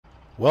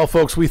Well,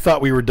 folks, we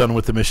thought we were done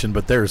with the mission,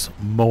 but there's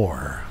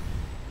more.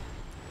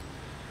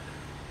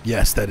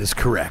 Yes, that is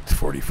correct,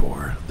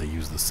 44. They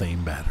use the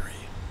same battery.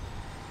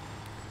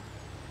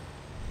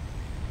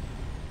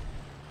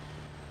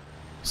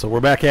 So we're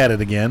back at it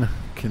again,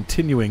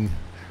 continuing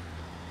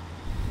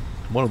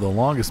one of the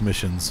longest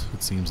missions,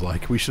 it seems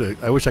like.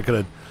 I wish I could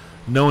have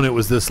known it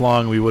was this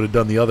long. We would have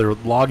done the other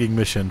logging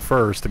mission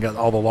first and got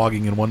all the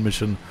logging in one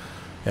mission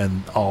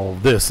and all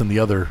this in the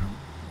other,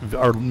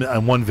 or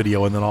in one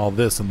video, and then all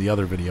this in the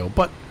other video.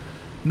 But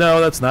no,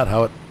 that's not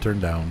how it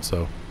turned down,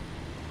 so.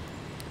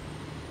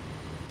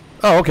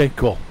 Oh, okay,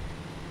 cool.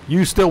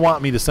 You still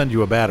want me to send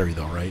you a battery,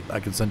 though, right? I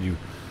can send you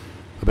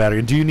a battery.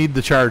 And do you need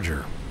the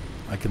charger?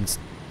 I can...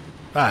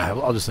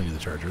 I'll just send you the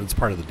charger. It's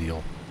part of the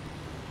deal.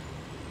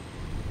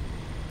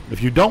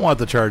 If you don't want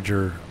the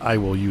charger, I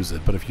will use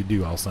it. But if you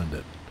do, I'll send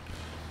it.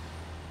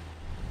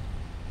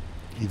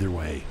 Either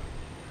way.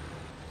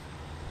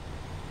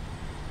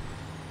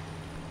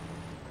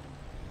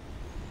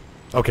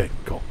 Okay,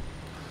 cool.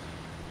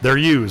 They're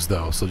used,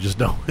 though, so just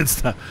know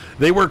it's not...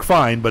 They work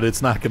fine, but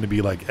it's not going to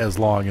be, like, as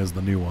long as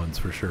the new ones,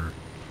 for sure.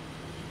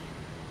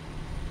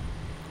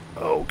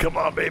 Oh, come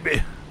on,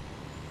 baby.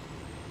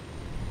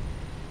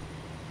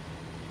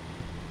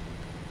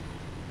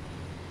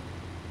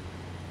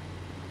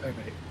 Alright.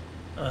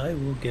 I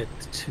will get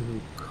 2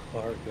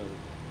 cargo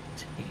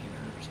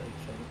containers, I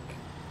think.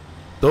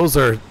 Those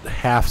are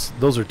halves...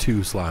 Those are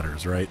 2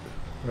 slaughters, right?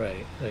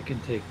 Right. I can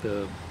take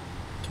the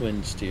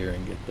twin steer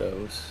and get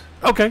those.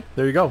 Okay,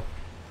 there you go.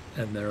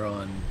 And they're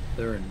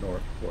in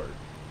Northport.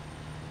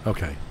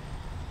 Okay.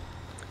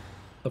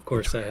 Of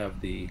course, I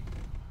have the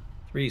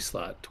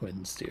 3-slot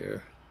twin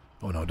steer.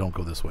 Oh no! Don't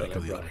go this way. That Go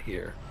I the brought other.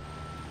 here.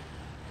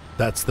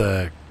 That's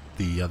the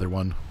other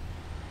one.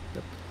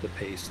 The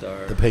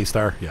Paystar. The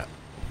Paystar, yeah.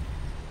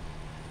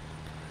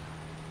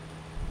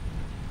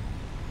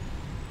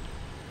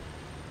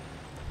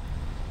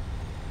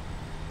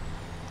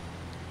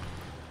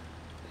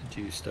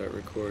 Did you start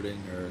recording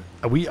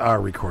or? We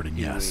are recording.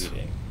 Yes.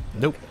 Waiting?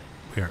 Nope.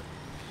 Okay.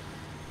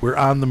 We're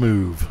on the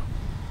move.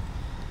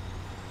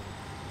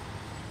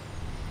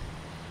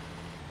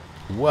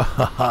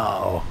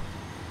 Wow.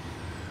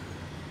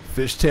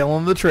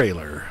 Fishtailing the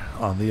trailer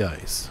on the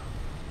ice.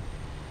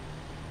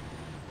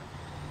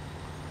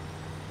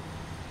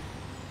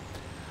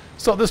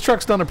 So this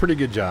truck's done a pretty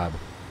good job.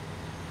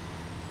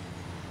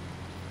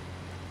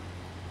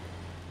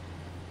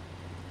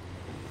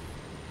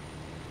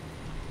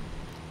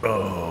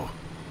 Oh.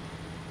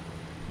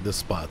 This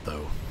spot,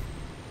 though.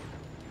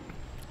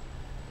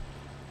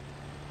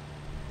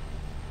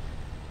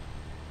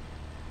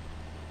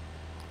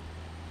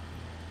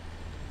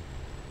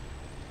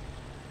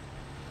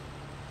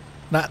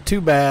 Not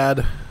too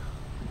bad.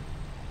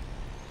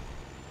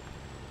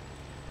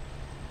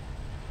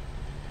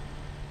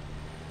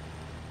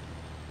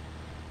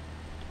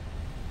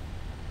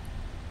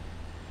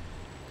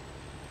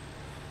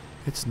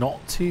 It's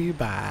not too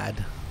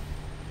bad.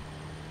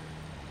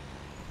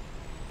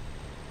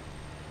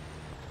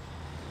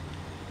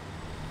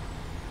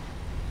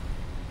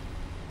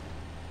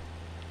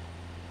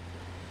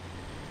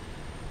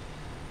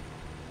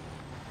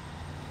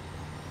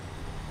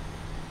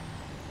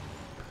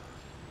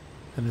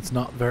 And it's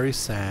not very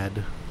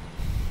sad.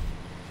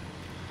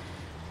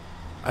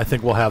 I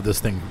think we'll have this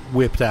thing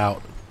whipped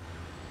out,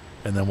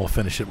 and then we'll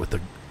finish it with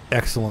the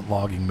excellent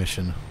logging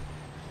mission.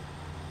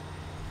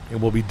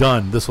 And we'll be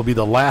done. This will be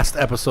the last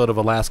episode of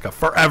Alaska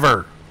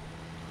forever.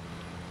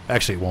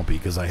 Actually, it won't be,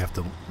 because we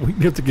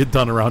have to get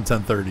done around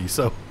 10:30.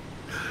 So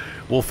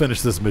we'll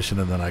finish this mission,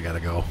 and then I gotta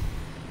go.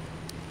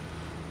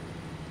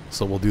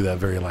 So we'll do that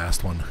very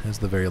last one. It's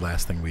the very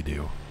last thing we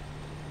do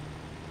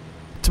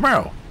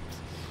tomorrow.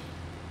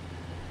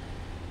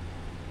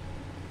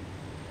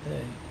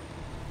 Hey.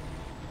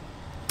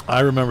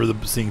 I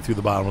remember seeing through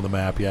the bottom of the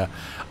map, yeah.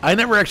 I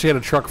never actually had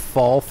a truck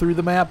fall through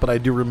the map, but I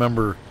do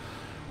remember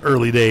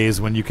early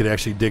days when you could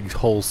actually dig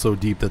holes so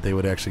deep that they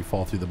would actually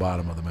fall through the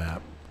bottom of the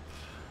map.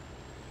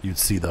 You'd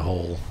see the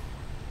hole.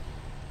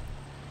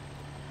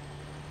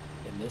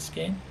 In this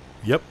game?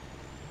 Yep.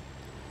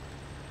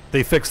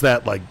 They fixed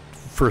that like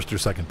first or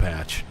second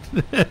patch.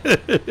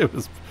 It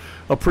was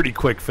a pretty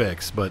quick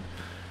fix, but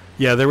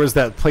yeah, there was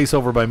that place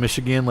over by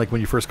Michigan, like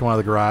when you first come out of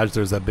the garage,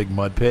 there's that big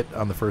mud pit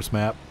on the first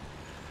map.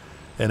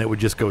 And it would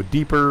just go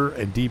deeper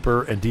and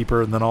deeper and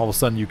deeper, and then all of a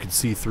sudden you could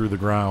see through the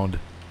ground.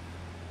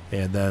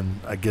 And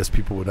then I guess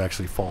people would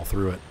actually fall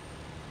through it.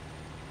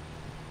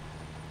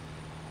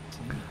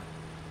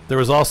 There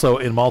was also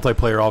in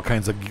multiplayer all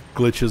kinds of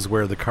glitches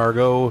where the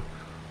cargo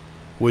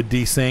would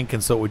desync,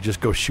 and so it would just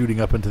go shooting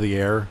up into the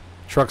air.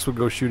 Trucks would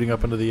go shooting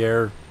up into the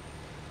air.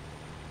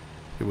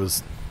 There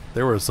was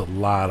a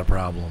lot of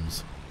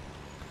problems.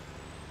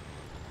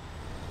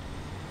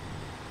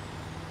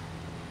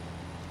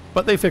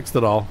 But they fixed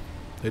it all.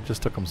 It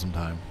just took them some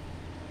time.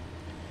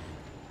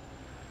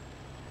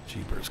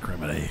 Jeepers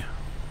criminy.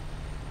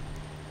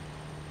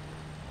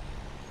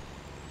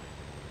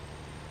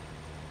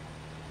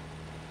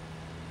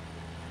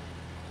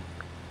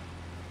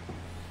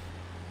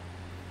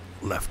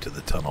 Left to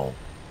the tunnel.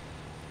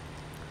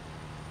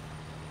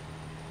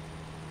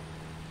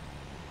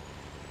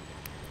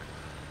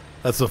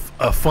 That's a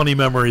funny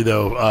memory,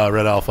 though,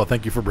 Red Alpha.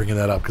 Thank you for bringing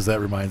that up, because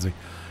that reminds me.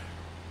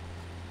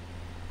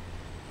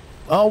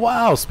 Oh,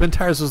 wow. Spin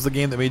Tires was the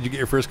game that made you get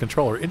your first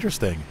controller.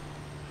 Interesting.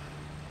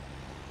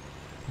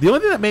 The only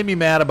thing that made me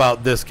mad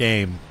about this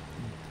game,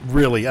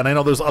 really, and I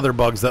know there's other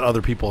bugs that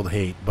other people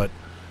hate, but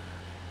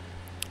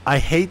I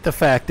hate the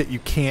fact that you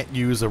can't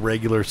use a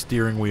regular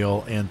steering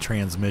wheel and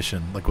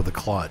transmission, like with a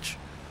clutch.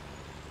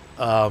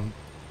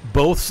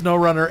 Both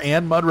SNOWRUNNER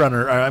and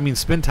MudRunner,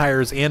 Spin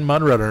Tires and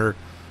MudRunner,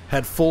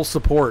 had full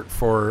support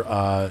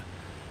for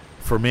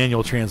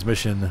manual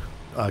transmission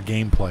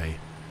gameplay.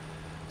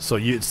 So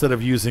instead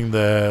of using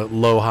the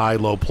low, high,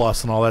 low,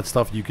 plus, and all that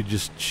stuff, you could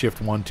just shift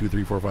 1, 2,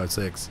 3, 4, 5,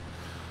 6.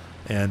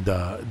 And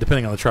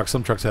depending on the truck,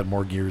 some trucks had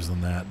more gears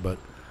than that. But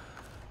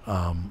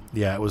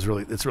yeah,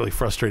 it's really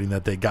frustrating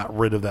that they got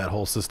rid of that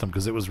whole system,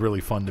 because it was really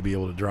fun to be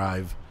able to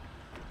drive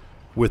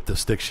with the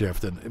stick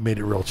shift, and it made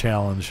it a real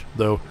challenge.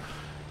 Though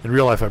in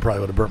real life, I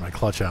probably would have burnt my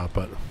clutch out,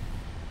 but.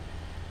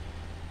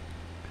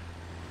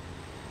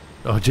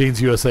 Oh,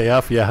 Jane's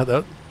USAF, yeah,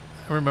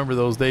 I remember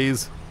those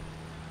days.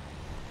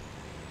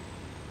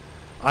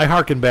 I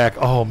harken back.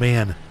 Oh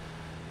man,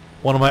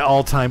 one of my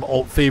all-time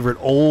favorite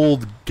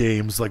old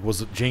games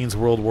was Jane's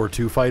World War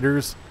II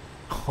Fighters.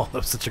 Oh, that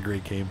was such a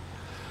great game.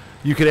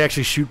 You could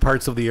actually shoot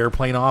parts of the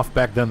airplane off.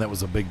 Back then, that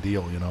was a big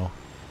deal. You know,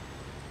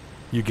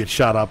 you get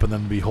shot up and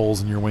then be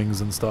holes in your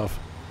wings and stuff.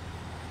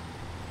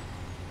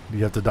 You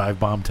have to dive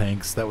bomb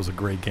tanks. That was a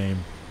great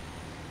game.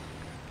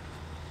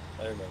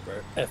 I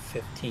remember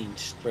F-15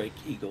 Strike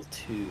Eagle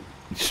 2.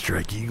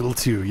 Strike Eagle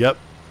 2, yep.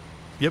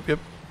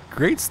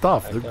 Great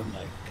stuff. I got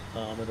my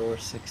Commodore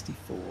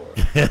 64.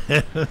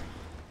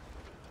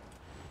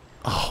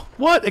 Oh,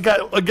 what? It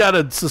got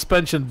a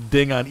suspension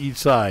ding on each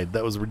side.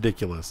 That was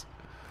ridiculous.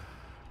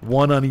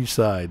 One on each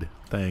side.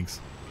 Thanks.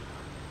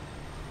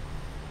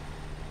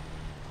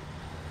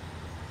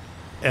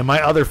 And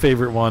my other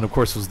favorite one, of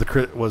course,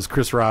 was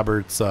Chris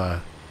Roberts'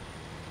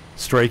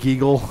 Strike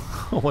Eagle.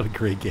 What a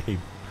great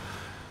game.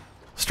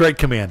 Strike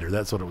Commander,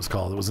 that's what it was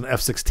called. It was an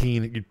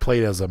F-16. You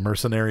played as a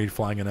mercenary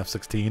flying an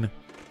F-16.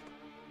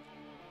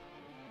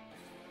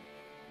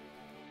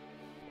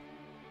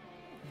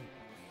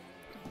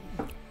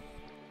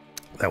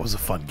 That was a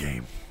fun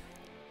game.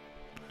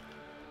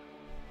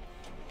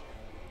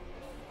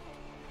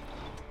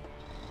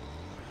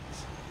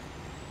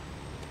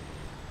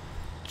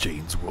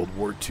 Jane's World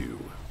War II.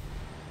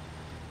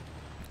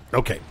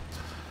 Okay.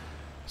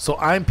 So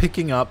I'm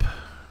picking up...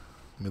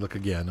 Let me look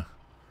again.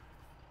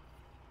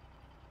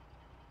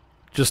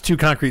 Just 2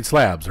 concrete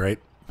slabs, right?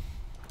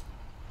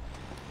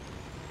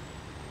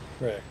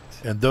 Correct.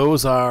 And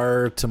those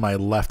are to my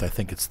left. I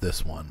think it's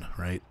this one,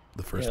 right?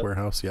 The first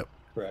warehouse? Yep.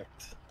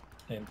 Correct.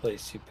 Same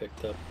place you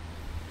picked up.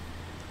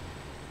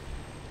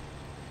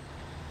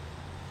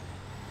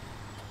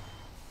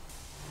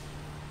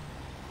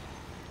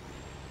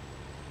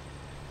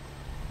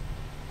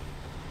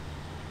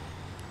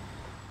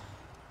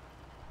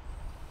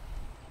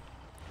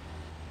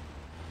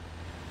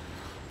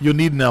 You'll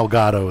need an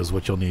Elgato is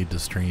what you'll need to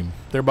stream.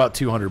 They're about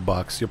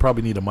 $200. You'll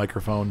probably need a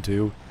microphone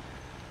too.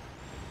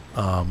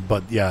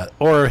 But yeah,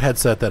 or a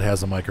headset that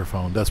has a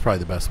microphone. That's probably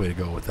the best way to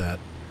go with that.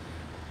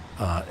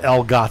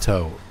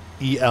 Elgato,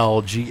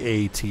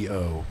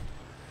 E-L-G-A-T-O,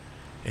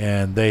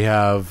 and they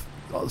have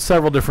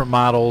several different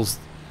models.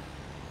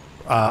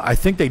 I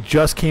think they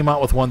just came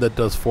out with one that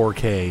does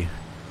 4K.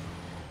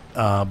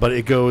 But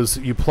it goes.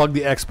 You plug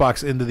the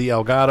Xbox into the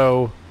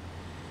Elgato.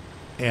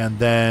 And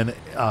then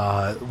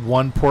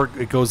one port,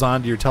 it goes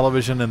on to your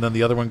television, and then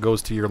the other one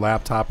goes to your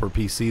laptop or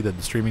PC, the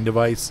streaming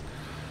device,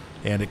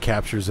 and it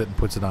captures it and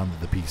puts it onto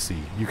the PC.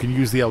 You can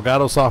use the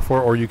Elgato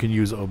software, or you can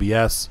use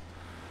OBS.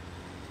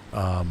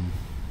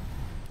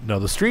 No,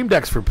 the Stream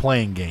Deck's for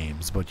playing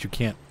games, but you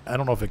can't. I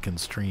don't know if it can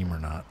stream or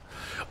not.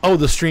 Oh,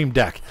 the Stream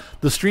Deck.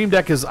 The Stream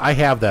Deck is. I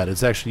have that.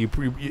 It's actually.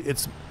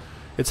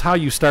 It's how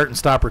you start and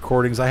stop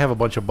recordings. I have a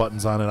bunch of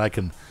buttons on it. I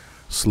can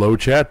slow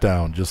chat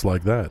down just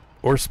like that,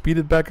 or speed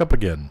it back up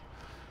again.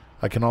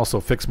 I can also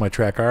fix my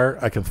track R.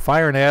 I can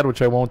fire an ad,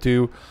 which I won't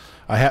do.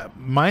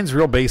 Mine's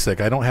real basic.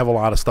 I don't have a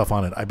lot of stuff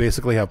on it. I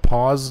basically have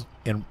pause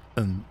in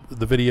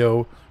the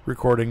video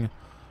recording,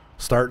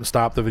 start and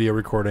stop the video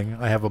recording.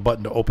 I have a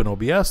button to open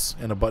OBS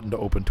and a button to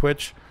open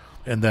Twitch,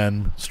 and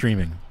then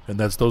streaming. And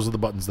those are the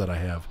buttons that I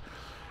have.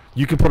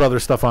 You can put other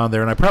stuff on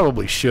there, and I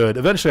probably should.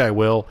 Eventually I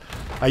will.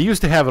 I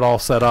used to have it all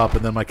set up,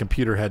 and then my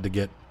computer had to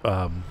get...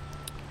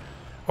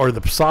 or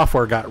the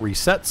software got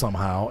reset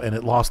somehow, and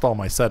it lost all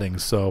my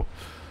settings. So,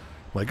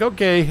 like,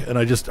 okay. And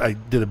I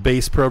did a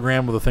base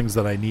program with the things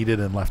that I needed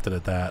and left it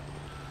at that.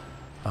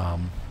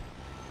 I'm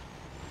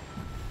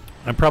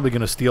probably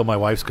going to steal my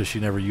wife's because she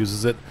never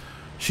uses it.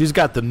 She's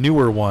got the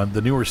newer one,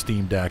 the newer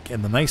Steam Deck,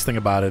 and the nice thing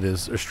about it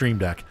is, or Stream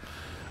Deck,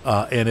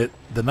 the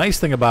nice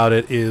thing about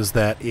it is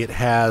that it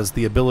has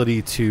the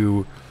ability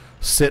to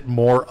sit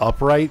more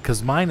upright,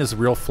 because mine is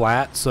real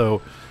flat.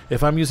 So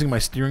if I'm using my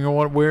steering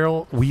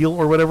wheel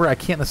or whatever, I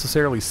can't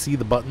necessarily see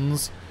the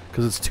buttons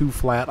because it's too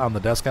flat on the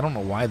desk. I don't know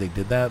why they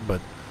did that,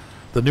 but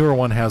the newer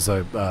one has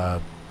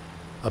a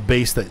a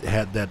base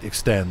that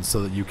extends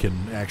so that you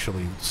can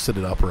actually sit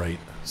it upright.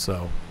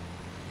 So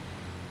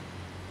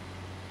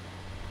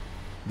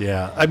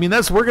yeah, I mean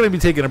we're going to be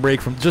taking a break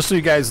from, just so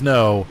you guys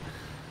know,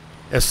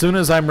 as soon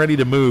as I'm ready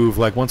to move,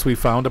 like once we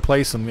found a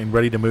place and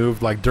ready to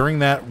move, like during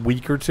that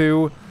week or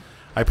two,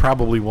 I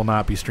probably will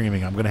not be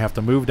streaming. I'm going to have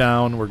to move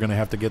down. We're going to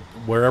have to get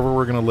wherever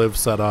we're going to live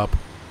set up,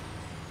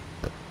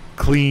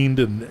 cleaned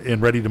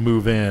and ready to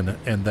move in,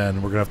 and then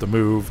we're going to have to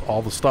move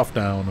all the stuff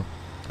down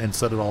and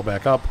set it all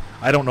back up.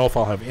 I don't know if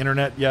I'll have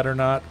internet yet or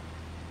not.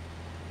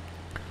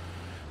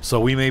 So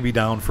we may be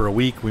down for a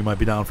week. We might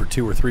be down for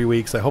 2 or 3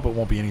 weeks. I hope it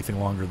won't be anything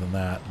longer than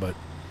that, but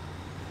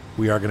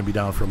we are going to be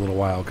down for a little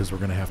while because we're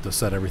going to have to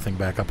set everything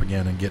back up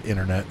again and get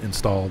internet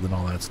installed and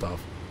all that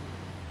stuff.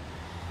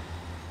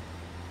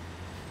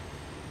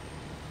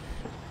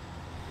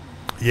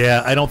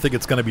 Yeah, I don't think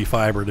it's going to be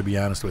fiber, to be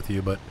honest with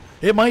you, but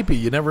it might be.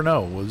 You never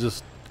know. We'll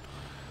just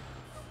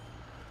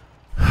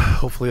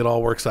hopefully it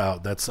all works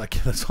out. That's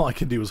all I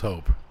can do is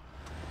hope,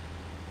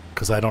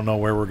 because I don't know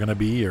where we're going to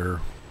be or.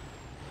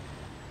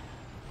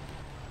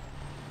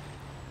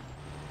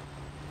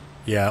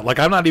 Yeah, like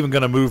I'm not even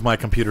going to move my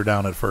computer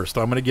down at first.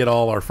 So I'm going to get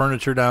all our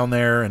furniture down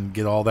there and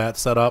get all that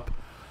set up.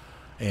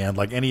 And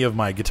like any of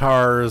my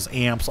guitars,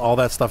 amps, all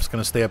that stuff's going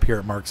to stay up here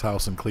at Mark's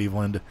house in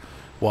Cleveland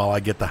while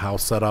I get the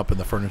house set up and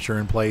the furniture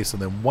in place.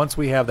 And then once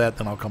we have that,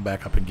 then I'll come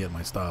back up and get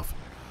my stuff.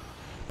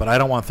 But I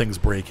don't want things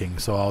breaking,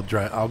 so I'll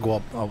go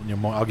up.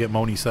 I'll get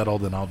Moni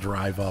settled, and I'll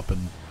drive up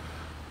and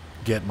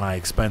get my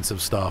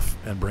expensive stuff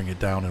and bring it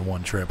down in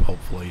one trip,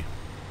 hopefully.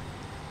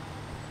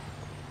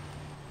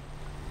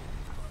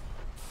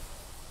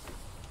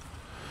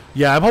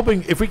 Yeah, I'm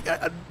hoping if we,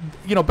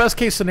 best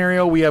case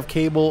scenario, we have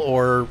cable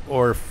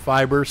or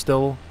fiber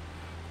still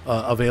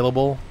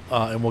available,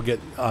 and we'll get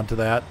onto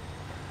that.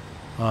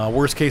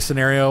 Worst case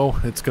scenario,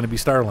 it's going to be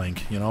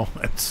Starlink.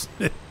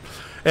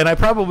 And I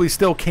probably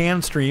still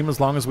can stream as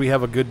long as we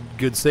have a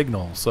good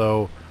signal.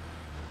 So,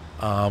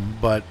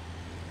 but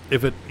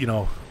if it,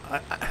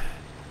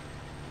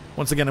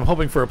 once again, I'm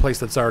hoping for a place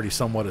that's already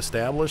somewhat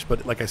established.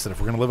 But like I said,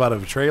 if we're going to live out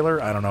of a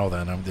trailer, I don't know.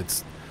 Then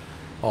it's.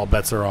 All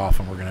bets are off,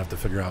 and we're going to have to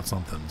figure out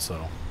something,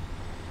 so.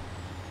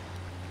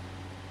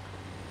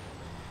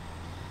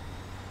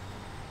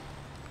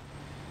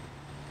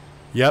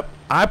 Yep.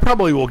 I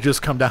probably will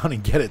just come down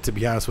and get it, to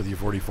be honest with you,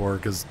 44,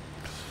 because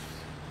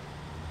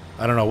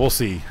I don't know. We'll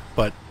see.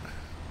 But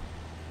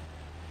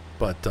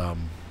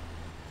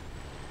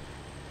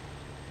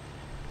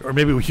or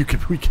maybe we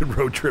can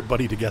road trip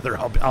buddy together.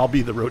 I'll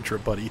be the road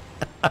trip buddy.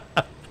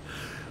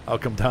 I'll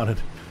come down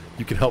and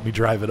you can help me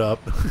drive it up.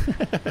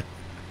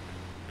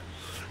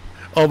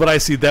 Oh, but I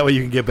see that way you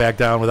can get back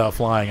down without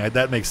flying.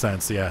 That makes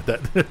sense. Yeah,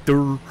 that's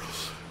the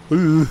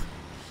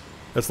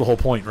whole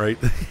point, right?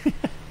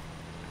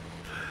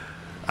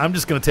 I'm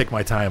just gonna take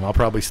my time. I'll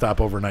probably stop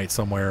overnight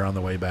somewhere on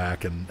the way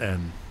back,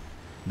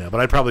 but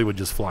I probably would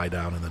just fly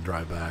down and then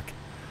drive back.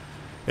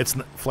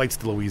 Flights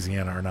to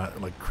Louisiana are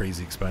not like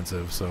crazy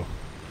expensive, so.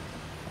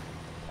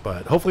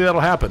 But hopefully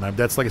that'll happen.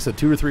 That's like I said,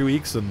 2 or 3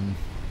 weeks, and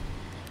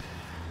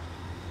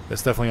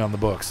that's definitely on the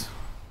books.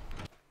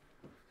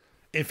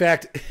 In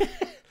fact.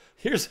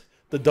 Here's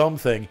the dumb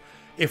thing: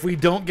 if we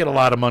don't get a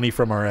lot of money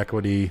from our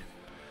equity,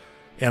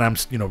 and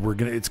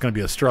it's gonna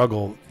be a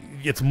struggle.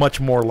 It's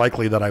much more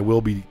likely that I will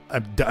be.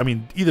 I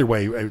mean, either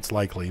way, it's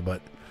likely,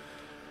 but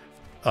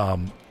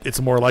it's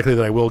more likely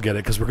that I will get it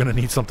because we're gonna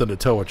need something to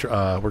tow. We're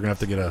gonna have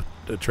to get a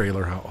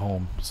trailer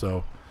home,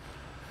 so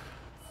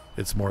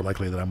it's more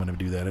likely that I'm gonna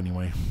do that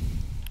anyway.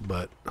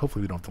 But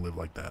hopefully, we don't have to live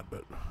like that.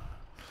 But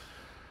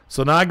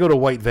so now I go to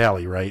White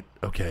Valley, right?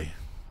 Okay.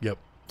 Yep.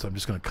 So I'm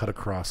just gonna cut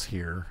across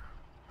here.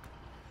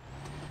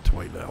 To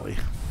White Valley.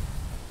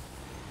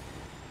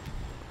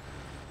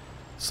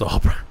 So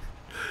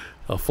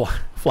I'll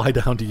fly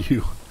down to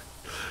you,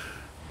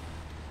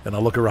 and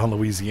I'll look around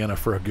Louisiana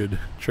for a good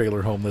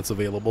trailer home that's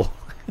available.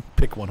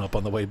 Pick one up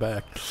on the way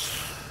back.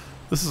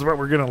 This is what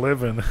we're gonna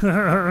live in.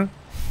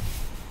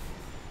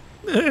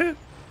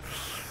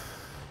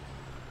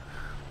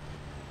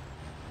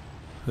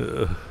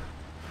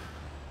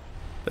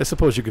 I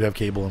suppose you could have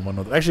cable in one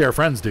of them. Actually, our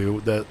friends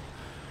do that.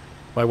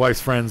 My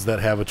wife's friends that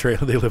have a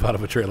trailer, they live out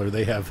of a trailer.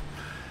 They have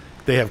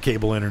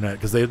cable internet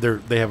because they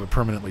have it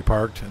permanently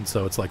parked, and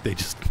so it's like they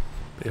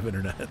have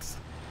internet.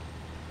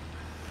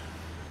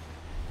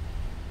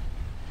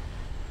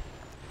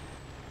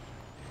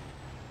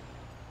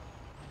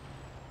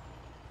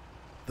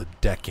 The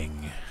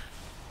decking.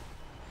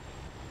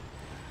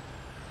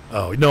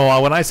 Oh no!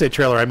 When I say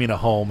trailer, I mean a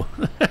home,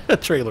 a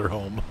trailer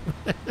home.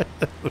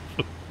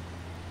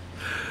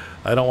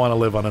 I don't want to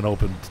live on an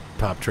open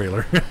top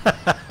trailer.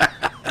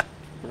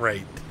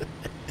 Right.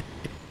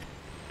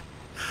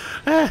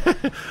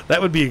 That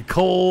would be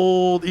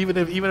cold, even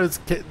if it's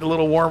a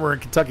little warmer in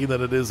Kentucky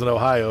than it is in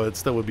Ohio. It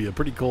still would be a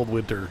pretty cold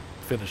winter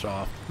finish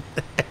off.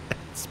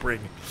 Spring.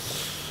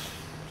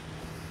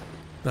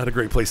 Not a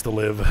great place to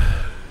live.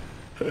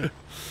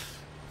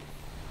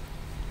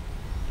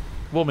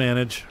 We'll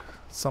manage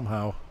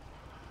somehow.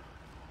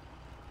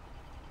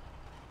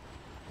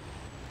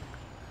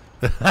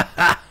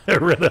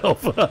 Red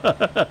Elf.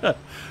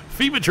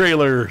 FEMA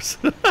trailers.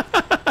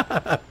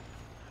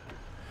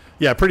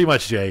 Yeah, pretty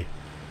much, Jay.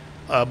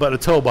 But a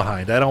tow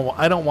behind. I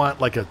don't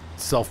want like a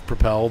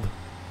self-propelled,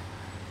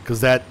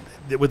 because that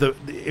with a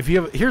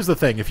here's the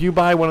thing: if you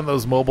buy one of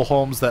those mobile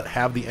homes that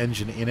have the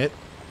engine in it,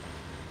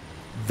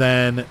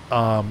 then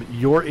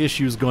your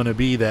issue is going to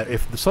be that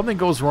if something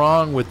goes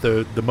wrong with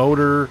the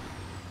motor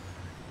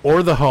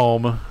or the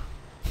home,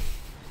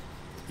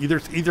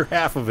 either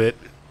half of it,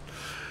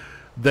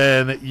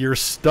 then you're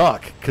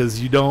stuck because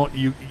you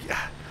don't.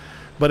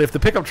 But if the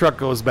pickup truck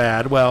goes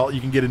bad, well, you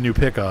can get a new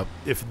pickup.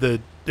 If the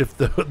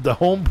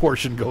home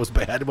portion goes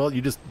bad, well,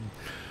 you just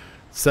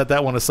set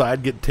that one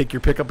aside, take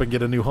your pickup and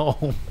get a new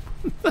home.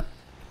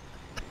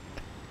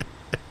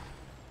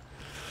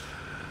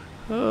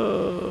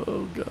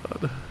 Oh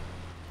God.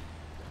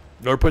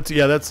 Or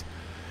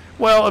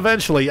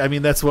eventually, I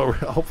mean, that's what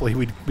hopefully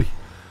we'd be.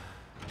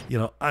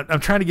 I'm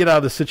trying to get out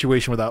of this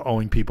situation without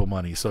owing people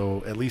money.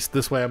 So at least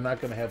this way, I'm not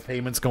going to have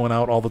payments going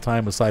out all the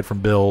time aside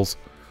from bills.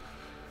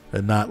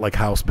 And not like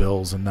house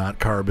bills and not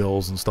car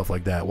bills and stuff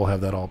like that. We'll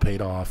have that all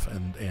paid off,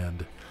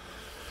 and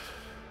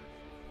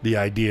the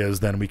idea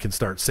is then we can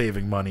start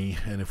saving money.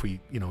 And if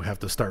we, have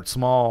to start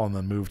small and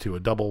then move to a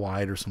double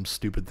wide or some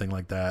stupid thing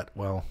like that,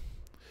 well,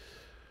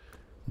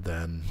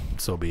 then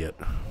so be it.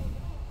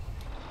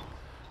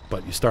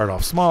 But you start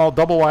off small.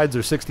 Double wides are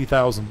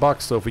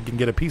 $60,000. So if we can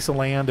get a piece of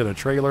land and a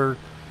trailer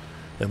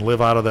and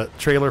live out of that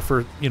trailer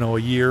for a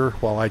year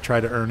while I try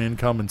to earn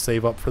income and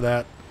save up for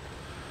that.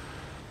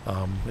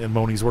 And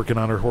Moni's working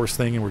on her horse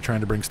thing, and we're trying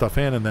to bring stuff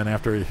in. And then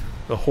after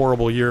a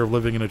horrible year of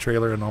living in a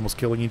trailer and almost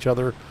killing each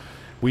other,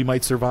 we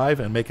might survive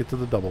and make it to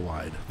the double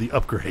wide, the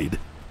upgrade.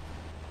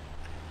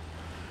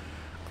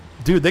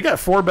 Dude, they got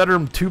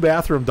 4-bedroom,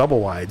 2-bathroom double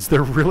wides.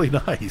 They're really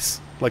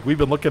nice. Like, we've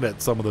been looking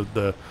at some of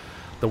the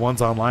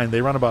ones online.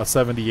 They run about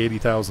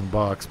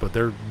 $70,000-$80,000, but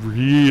they're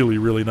really,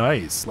 really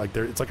nice. Like,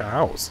 it's like a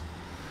house.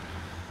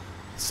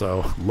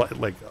 So,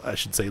 like I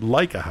should say,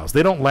 like a house.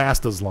 They don't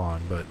last as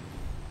long, but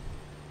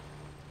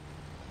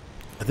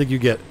I think you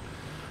get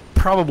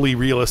probably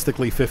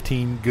realistically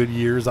 15 good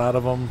years out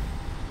of them,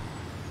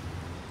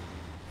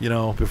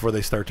 before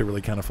they start to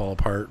really kind of fall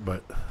apart.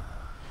 But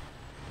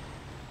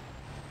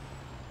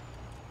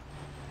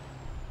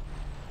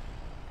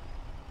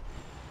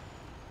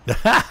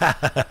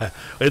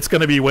it's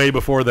going to be way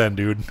before then,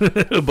 dude.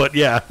 But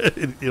yeah,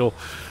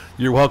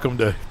 you're welcome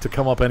to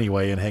come up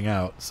anyway and hang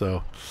out.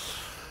 So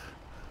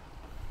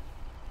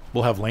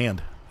we'll have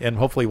land. And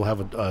hopefully we'll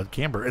have a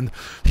camper. And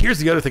here's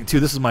the other thing,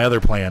 too. This is my other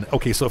plan.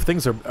 Okay, so if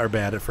things are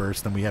bad at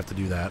first, then we have to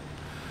do that.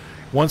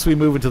 Once we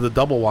move into the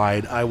double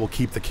wide, I will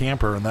keep the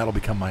camper, and that'll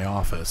become my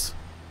office.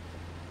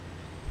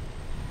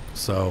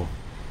 So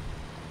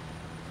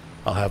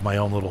I'll have my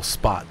own little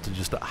spot to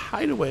just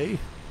hide away,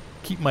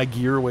 keep my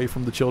gear away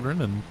from the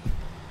children and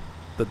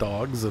the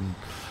dogs and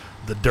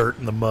the dirt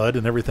and the mud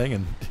and everything,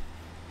 and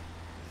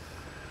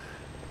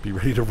be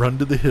ready to run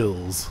to the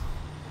hills.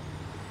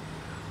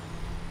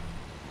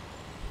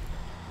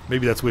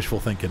 Maybe that's wishful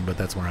thinking, but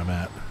that's where I'm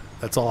at.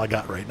 That's all I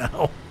got right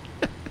now.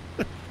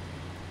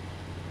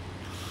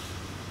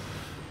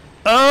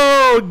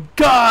 Oh,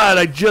 God!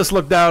 I just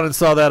looked down and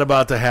saw that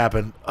about to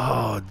happen.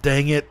 Oh,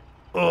 dang it.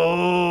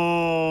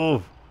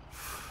 Oh.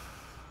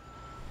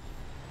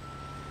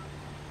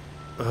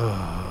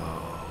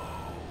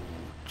 Oh.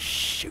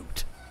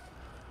 Shoot.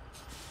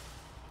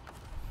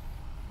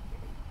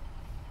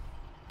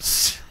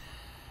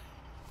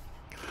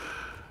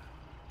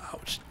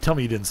 Ouch. Tell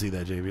me you didn't see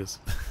that, Javius.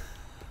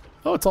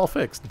 Oh, it's all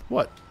fixed.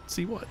 What?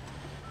 See what?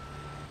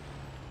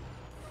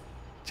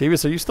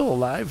 Javius, are you still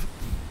alive?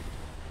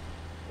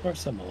 Of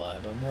course I'm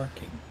alive. I'm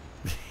working.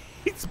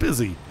 He's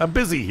busy. I'm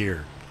busy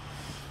here.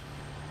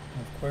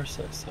 Of course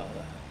I saw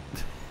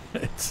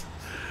that.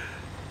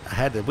 I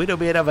had a little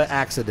bit of an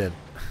accident.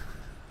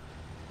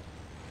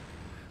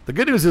 The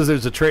good news is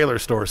there's a trailer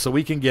store, so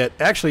we can get...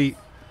 Actually,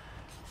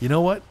 you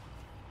know what?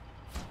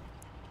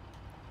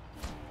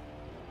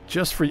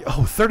 Just for...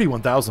 Oh,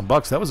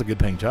 $31,000. That was a good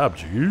paying job.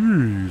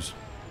 Jeez.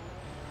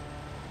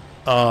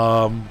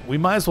 We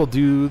might as well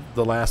do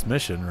the last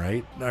mission,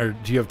 right? Or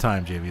do you have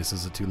time, Javius?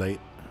 Is it too late?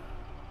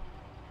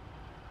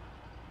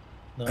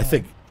 No, I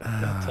think...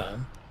 got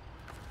time.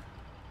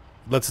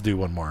 Let's do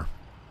one more.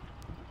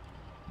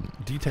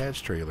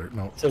 Detached trailer.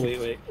 No. So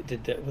wait.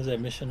 Was that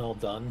mission all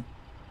done?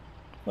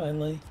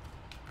 Finally?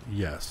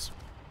 Yes.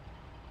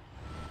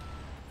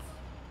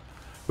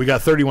 We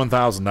got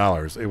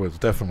 $31,000. It was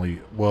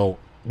definitely well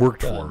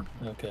worked Done.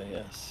 for. Okay,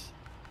 yes.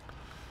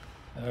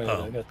 All right,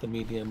 I got the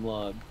medium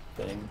log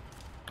thing.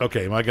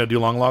 Okay, am I going to do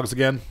long logs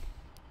again?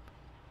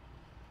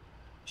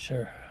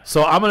 Sure.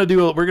 So I'm going to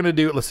do... We're going to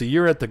do... Let's see.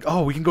 You're at the...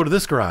 Oh, we can go to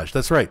this garage.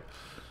 That's right.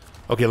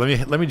 Okay,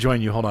 let me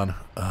join you. Hold on.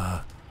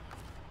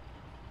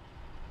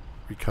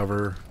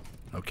 Recover.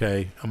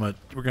 Okay,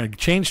 we're gonna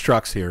change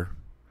trucks here.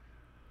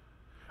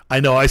 I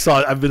know.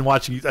 I've been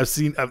watching you.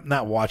 I'm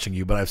not watching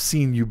you, but I've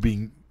seen you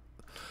being.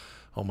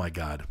 Oh my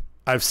God!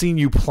 I've seen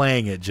you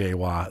playing it,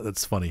 Jaywa.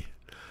 That's funny.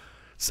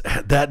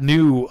 That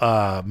new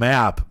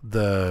map,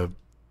 the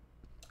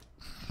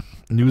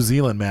New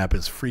Zealand map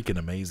is freaking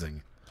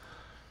amazing.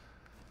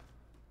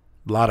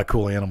 A lot of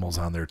cool animals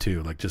on there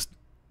too, like just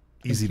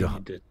easy to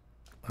hunt.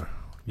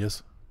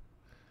 Yes.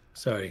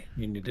 Sorry,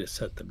 you need to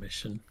set the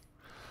mission.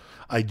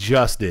 I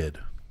just did.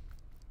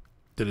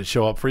 Did it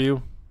show up for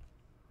you?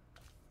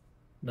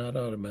 Not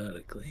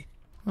automatically.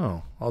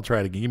 Oh, I'll try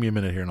it again. Give me a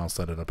minute here and I'll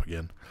set it up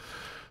again.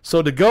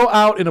 So to go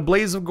out in a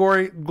blaze of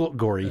glory.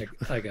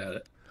 I got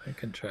it. I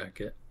can track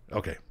it.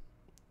 Okay.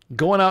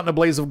 Going out in a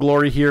blaze of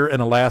glory here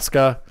in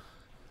Alaska.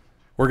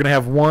 We're going to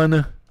have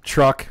one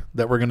truck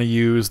that we're going to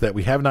use that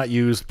we have not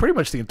used pretty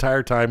much the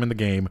entire time in the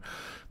game.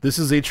 This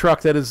is a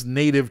truck that is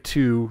native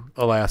to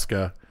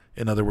Alaska.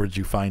 In other words,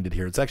 you find it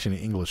here. It's actually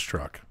an English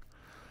truck.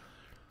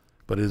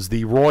 But it is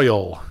the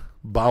Royal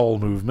Bowel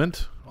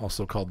Movement,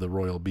 also called the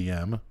Royal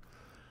BM.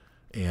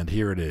 And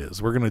here it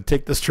is. We're going to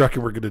take this truck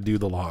and we're going to do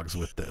the logs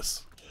with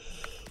this.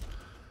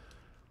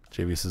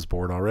 JVS is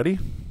bored already.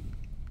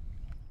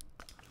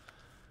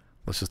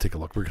 Let's just take a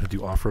look. We're going to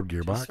do off-road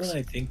gearbox. Just when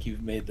I think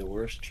you've made the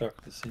worst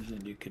truck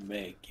decision you can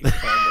make, you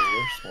find the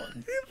worst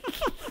one.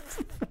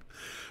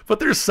 But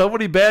there's so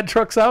many bad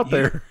trucks out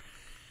there.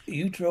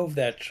 You drove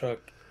that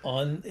truck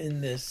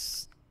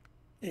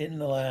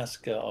in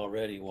Alaska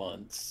already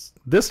once.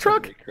 This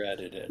truck?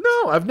 Regretted it.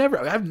 No, I've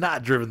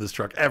not driven this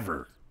truck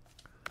ever.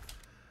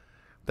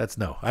 I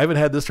haven't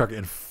had this truck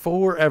in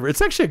forever.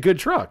 It's actually a good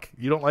truck.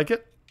 You don't like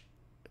it?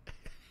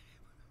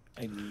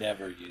 I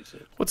never use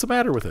it. What's the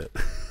matter with it?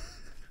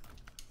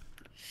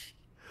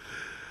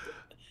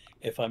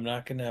 If I'm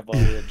not going to have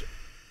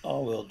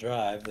all-wheel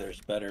drive, there's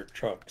better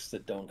trucks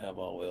that don't have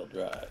all-wheel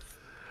drive.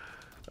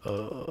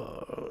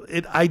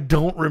 I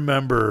don't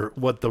remember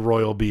what the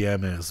Royal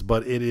BM is,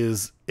 but it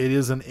is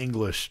an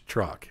English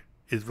truck.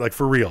 It's like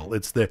for real.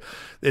 It's that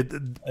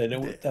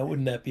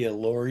wouldn't that be a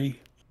lorry?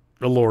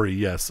 A lorry,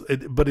 yes.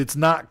 But it's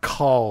not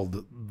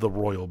called the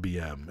Royal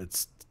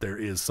BM. There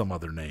is some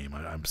other name.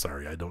 I'm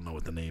sorry, I don't know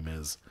what the name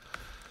is.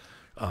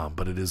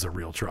 But it is a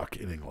real truck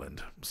in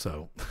England.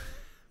 So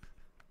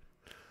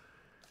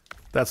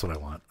that's what I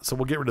want. So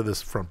we'll get rid of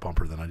this front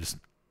bumper then. I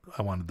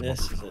wanted the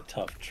bumper. This is a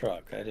tough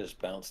truck. I just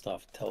bounced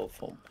off a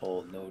telephone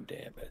pole, no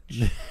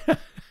damage.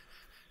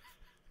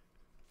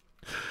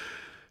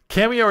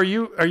 Cameo, are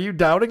you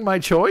doubting my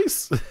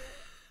choice?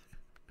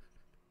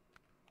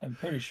 I'm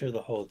pretty sure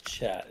the whole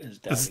chat is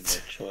doubting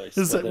their choice.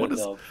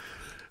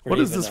 What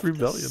is this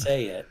rebellion?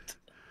 Say it.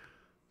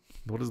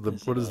 What is the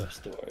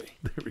story?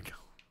 There we go.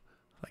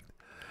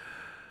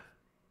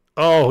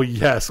 Oh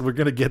yes, we're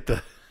gonna get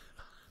the.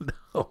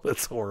 No,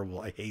 that's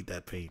horrible. I hate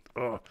that paint.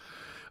 Oh.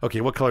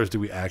 Okay, what colors do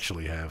we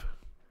actually have?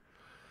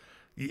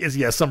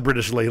 Some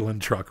British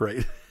Leyland truck,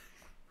 right?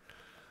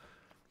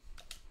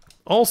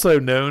 Also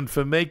known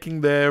for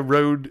making their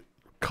road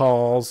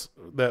calls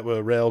that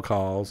were rail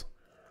calls.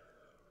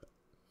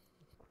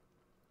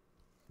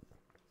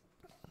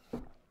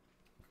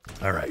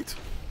 All right.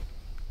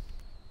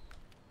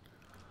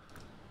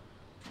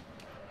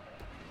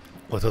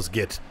 Let us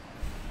get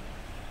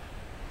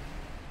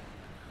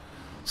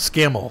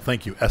Scammel.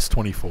 Thank you.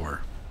 S24.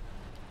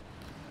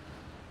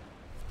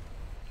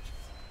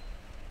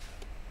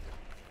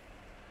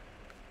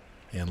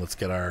 And let's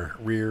get our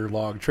rear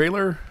log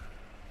trailer.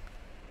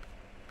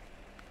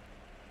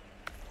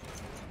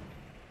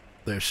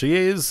 There she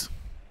is.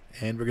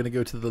 And we're going to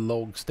go to the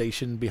log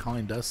station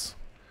behind us.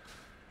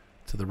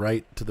 To the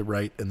right,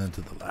 and then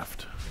to the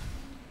left.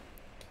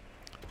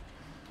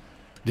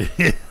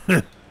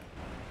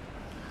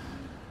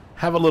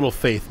 Have a little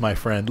faith, my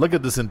friend. Look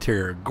at this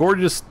interior.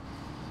 Gorgeous,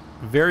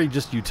 very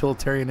just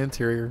utilitarian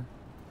interior.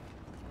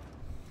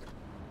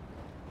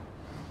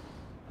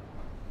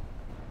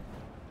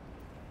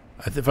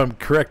 If I'm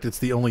correct, it's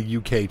the only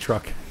UK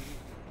truck.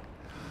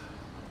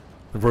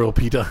 The Royal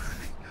PETA.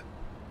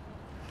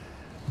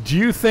 Do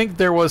you think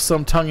there was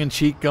some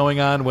tongue-in-cheek going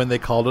on when they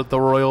called it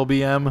the Royal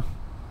BM?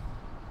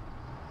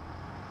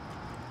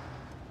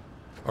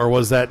 Or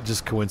was that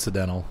just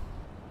coincidental?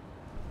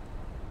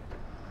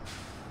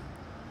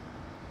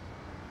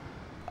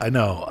 I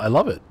know. I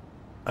love it.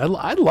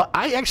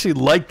 I actually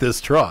like this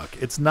truck.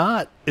 It's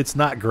not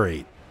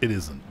great. It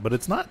isn't. But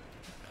it's not...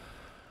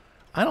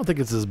 I don't think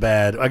it's as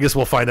bad. I guess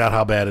we'll find out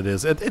how bad it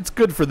is. It's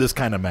good for this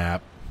kind of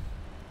map.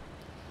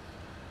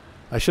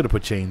 I should have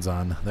put chains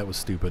on. That was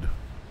stupid.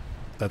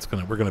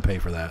 We're gonna pay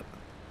for that.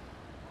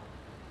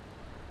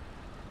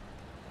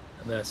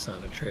 And that's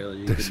not a trailer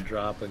you can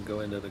drop and go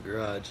into the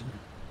garage.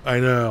 I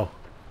know.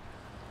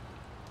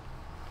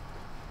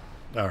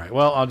 All right.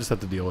 Well, I'll just have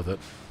to deal with it.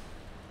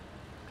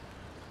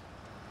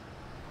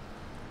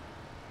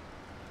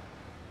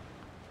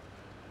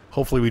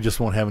 Hopefully we just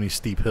won't have any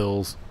steep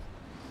hills.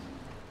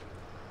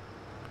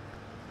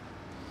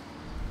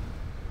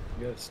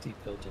 You have a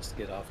steep hill just to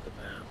get off the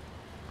map.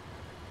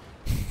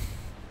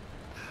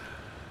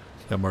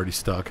 I'm already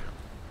stuck.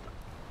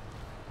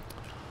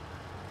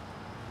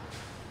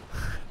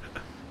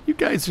 You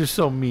guys are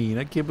so mean.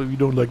 I can't believe you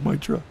don't like my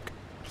truck.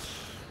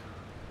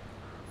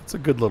 It's a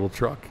good little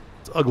truck.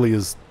 It's ugly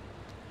as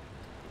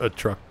a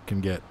truck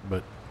can get,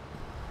 but...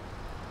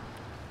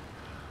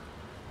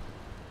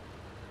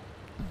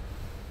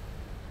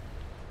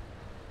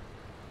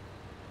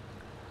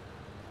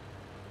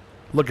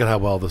 Look at how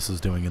well this is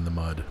doing in the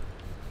mud.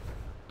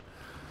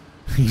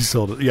 He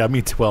sold it. Yeah,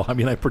 me too. Well, I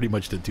mean, I pretty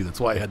much did too. That's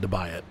why I had to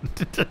buy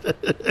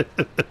it.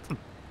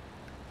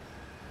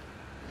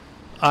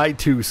 I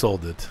too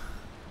sold it.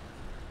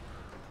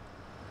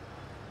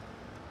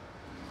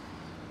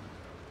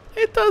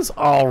 It does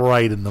all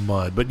right in the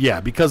mud, but yeah,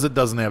 because it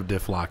doesn't have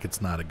diff lock,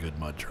 it's not a good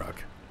mud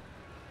truck.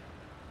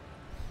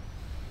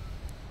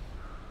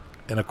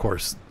 And of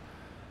course,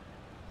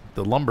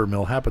 the lumber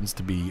mill happens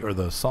to be, or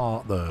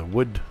the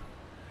wood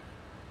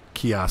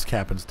kiosk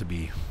happens to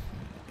be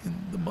in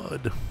the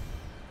mud.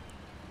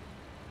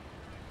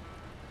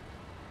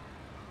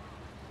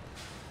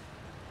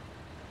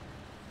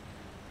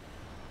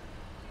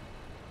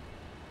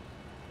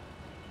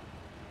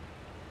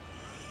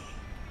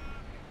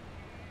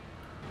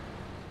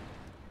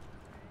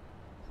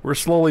 We're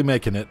slowly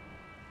making it.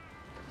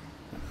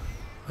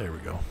 There we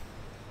go.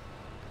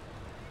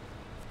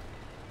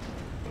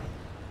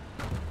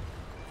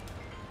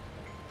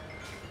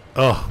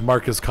 Oh,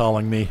 Mark is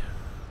calling me.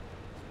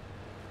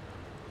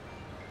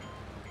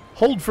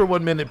 Hold for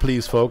 1 minute,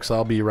 please, folks.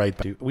 I'll be right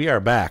back. We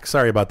are back.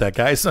 Sorry about that,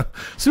 guys. As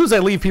soon as I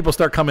leave, people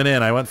start coming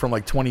in. I went from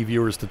like 20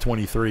 viewers to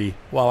 23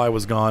 while I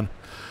was gone.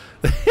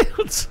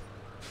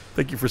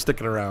 Thank you for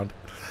sticking around.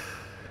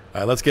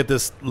 All right, let's get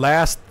this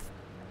last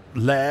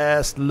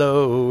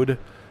load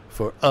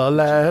for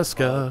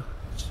Alaska.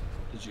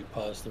 Did you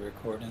pause the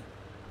recording?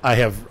 I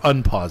have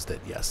unpaused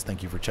it, yes.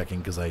 Thank you for checking,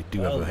 because I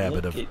do have a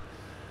habit of...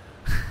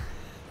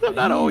 I'm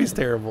not always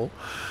terrible.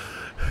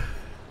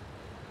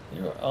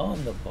 You're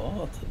on the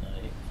ball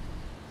tonight.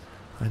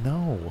 I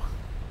know.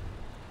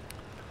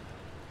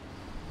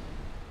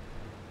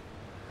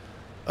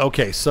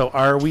 Okay, so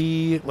are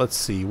we... Let's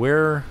see.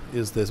 Where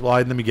is this? Well,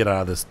 let me get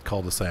out of this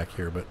cul-de-sac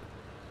here, but...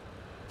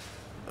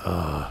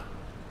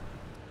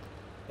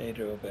 Hey,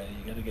 Drobe,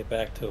 you gotta get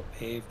back to a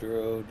paved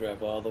road,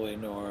 drive all the way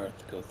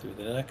north, go through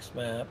the next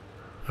map.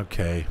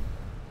 Okay.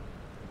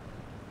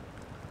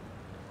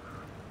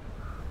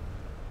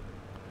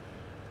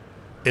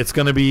 It's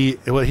going to be...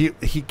 Well,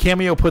 he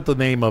Cameo put the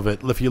name of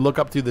it. If you look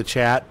up through the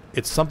chat,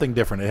 it's something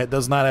different. It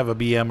does not have a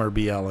BM or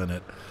BL in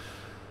it.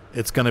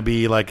 It's going to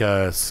be like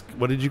a...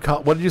 What did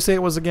you say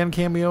it was again,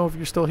 Cameo, if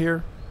you're still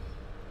here?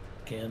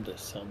 Scanda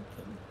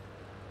something.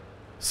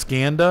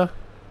 Scanda?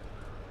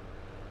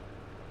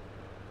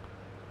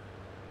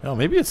 Oh,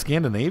 maybe it's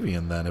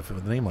Scandinavian then, if it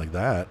was a name like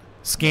that.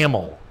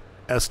 Scammel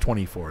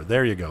S24.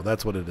 There you go.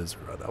 That's what it is,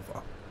 Red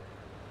Alpha.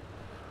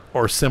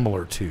 Or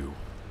similar to.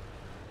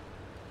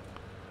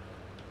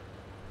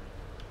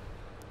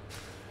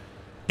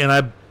 And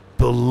I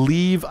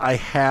believe I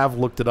have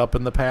looked it up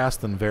in the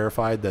past and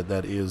verified that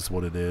that is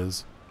what it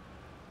is.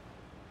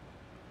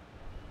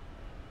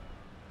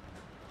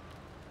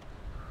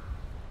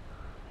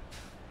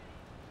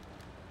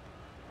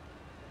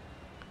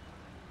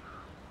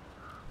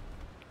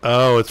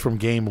 Oh, it's from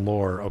game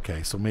lore.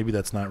 Okay, so maybe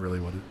that's not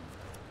really what it...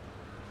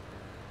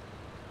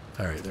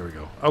 All right, there we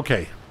go.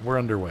 Okay, we're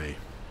underway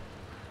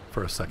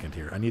for a second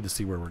here. I need to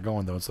see where we're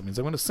going, though. So that means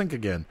I'm going to sync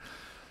again.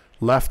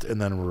 Left and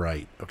then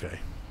right. Okay.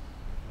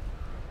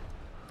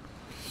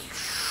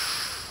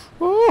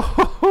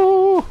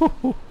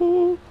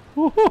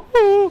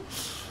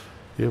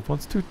 It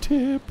wants to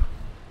tip.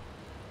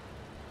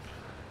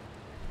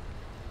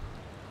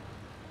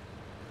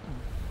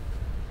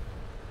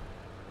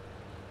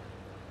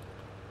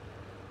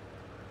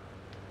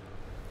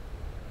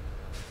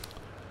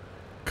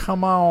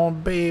 Come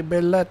on,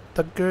 baby, let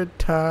the good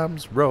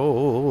times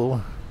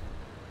roll.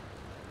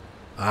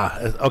 Ah,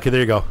 okay,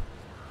 there you go.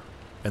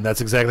 And that's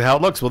exactly how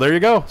it looks. Well, there you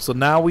go. So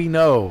now we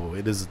know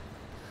it is,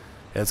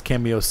 as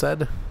Cameo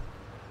said,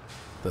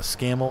 the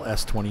Scammel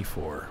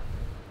S24.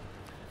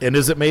 And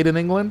is it made in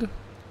England?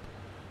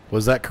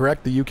 Was that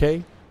correct, the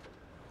UK?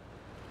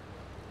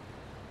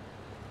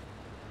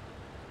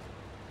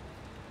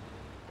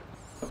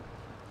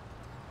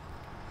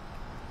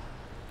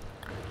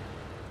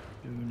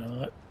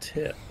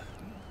 Tip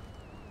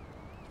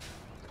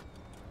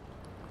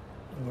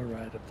or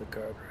ride up the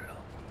guardrail.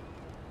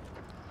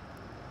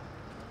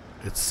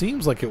 It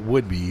seems like it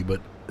would be,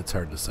 but it's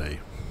hard to say.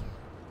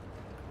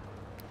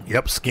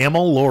 Yep,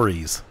 Scammel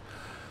Lorries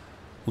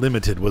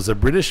Limited was a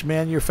British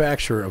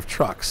manufacturer of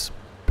trucks,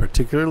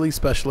 particularly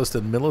specialist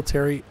in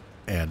military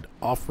and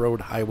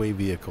off-road highway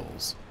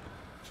vehicles,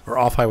 or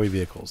off-highway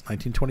vehicles,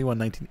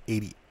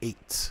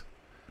 1921-1988.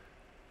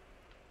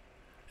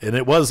 And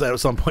it was at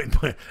some point.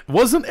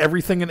 Wasn't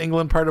everything in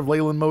England part of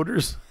Leyland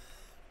Motors?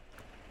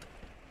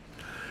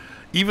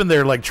 Even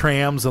their like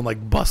trams and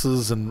like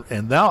buses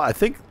and now I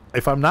think,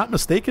 if I'm not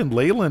mistaken,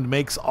 Leyland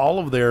makes all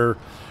of their,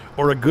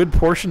 or a good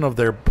portion of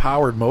their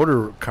powered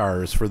motor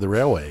cars for the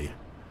railway.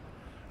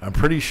 I'm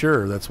pretty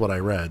sure that's what I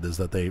read, is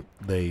that they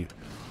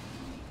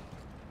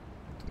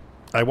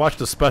I watched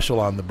a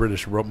special on the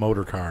British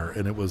motor car,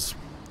 and it was,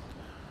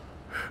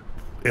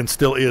 and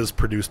still is,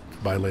 produced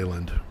by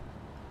Leyland.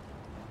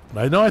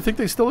 I think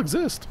they still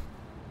exist.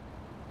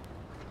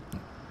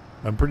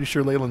 I'm pretty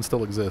sure Leyland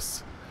still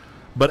exists,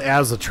 but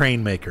as a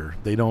train maker,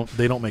 they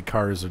don't make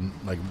cars and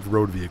like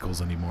road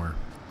vehicles anymore.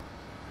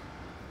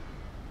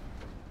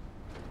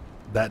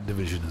 that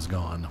division is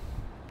gone.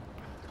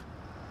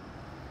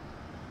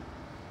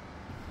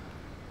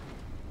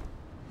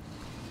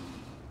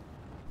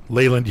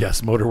 Leyland,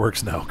 yes,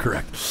 Motorworks now,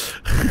 correct.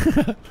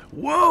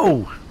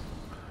 Whoa!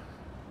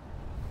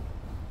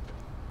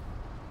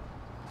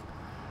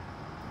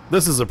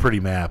 This is a pretty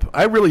map.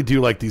 I really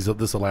do like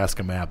this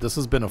Alaska map. This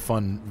has been a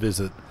fun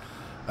visit,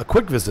 a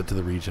quick visit to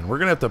the region. We're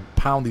going to have to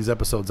pound these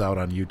episodes out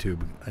on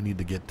YouTube. I need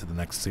to get to the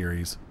next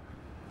series.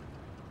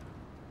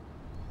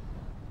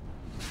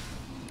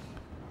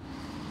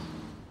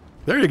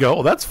 There you go.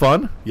 Well, that's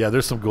fun. Yeah,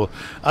 there's some cool.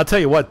 I'll tell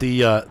you what,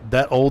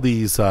 that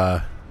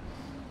oldies,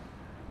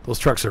 those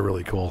trucks are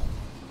really cool.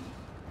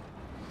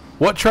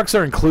 What trucks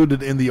are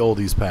included in the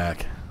oldies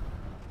pack?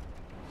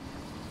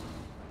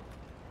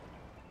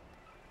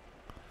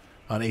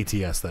 On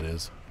ATS, that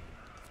is.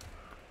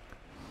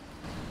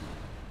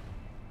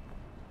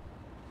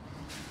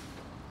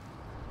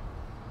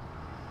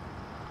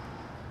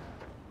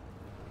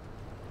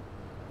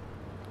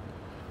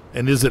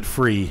 And is it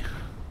free?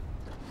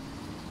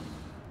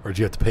 Or do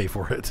you have to pay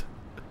for it?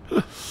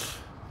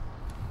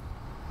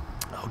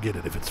 I'll get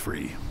it if it's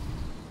free.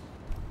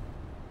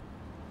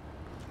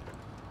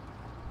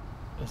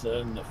 Is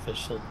that an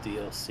official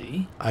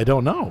DLC? I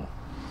don't know.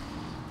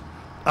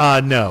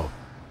 No.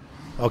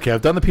 Okay,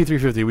 I've done the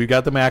P350. We've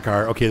got the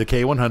Macar. Okay, the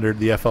K100,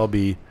 the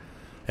FLB,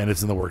 and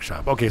it's in the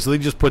workshop. Okay, so they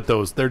just put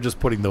those. They're just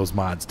putting those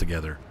mods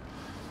together.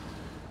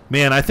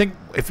 Man, I think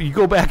if you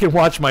go back and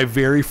watch my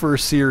very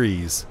first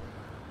series,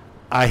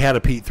 I had a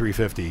Pete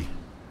 350.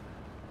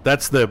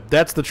 That's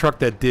the truck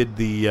that did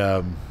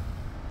the.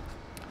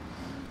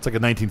 It's like a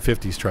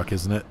 1950s truck,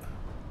 isn't it?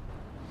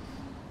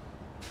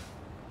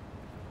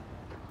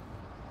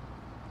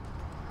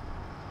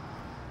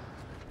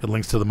 It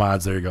links to the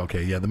mods. There you go.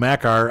 Okay, yeah, the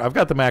Macar. I've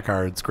got the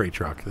Macar. It's a great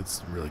truck.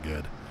 It's really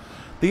good.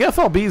 The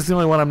FLB is the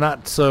only one I'm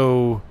not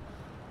so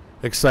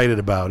excited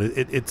about.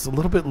 It's a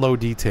little bit low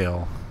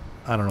detail.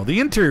 I don't know. The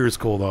interior is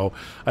cool, though.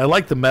 I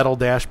like the metal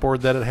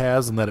dashboard that it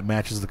has and that it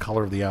matches the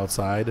color of the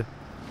outside.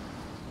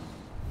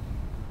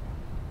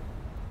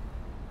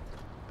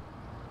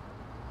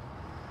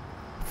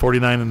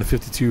 $49 and the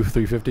 52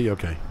 350.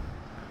 Okay.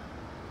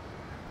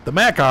 The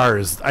Macar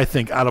is, I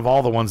think, out of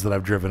all the ones that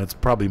I've driven, it's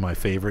probably my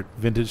favorite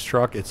vintage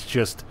truck. It's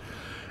just,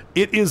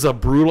 it is a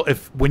brutal.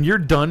 When you're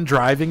done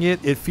driving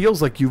it, it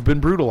feels like you've been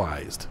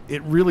brutalized.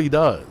 It really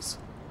does.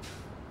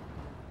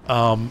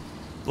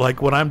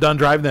 Like when I'm done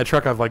driving that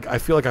truck, I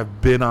feel like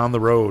I've been on the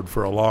road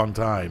for a long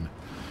time.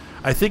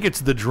 I think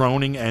it's the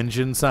droning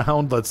engine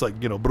sound that's like,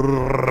 you know,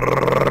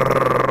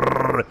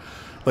 brrr,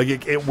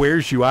 like it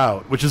wears you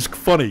out, which is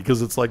funny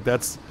because it's like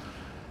it's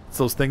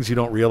those things you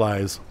don't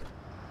realize.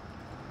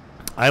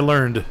 I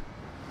learned,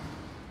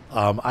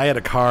 I had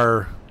a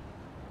car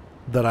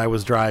that I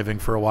was driving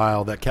for a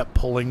while that kept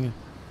pulling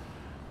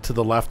to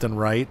the left and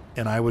right,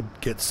 and I would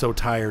get so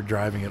tired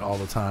driving it all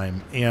the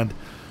time. And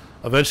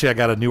eventually I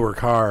got a newer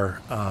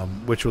car,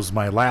 which was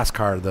my last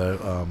car,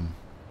 the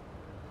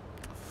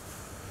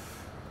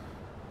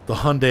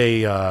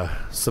Hyundai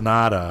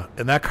Sonata,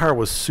 and that car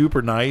was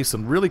super nice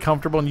and really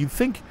comfortable. And you'd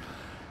think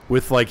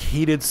with like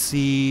heated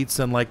seats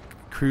and like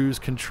cruise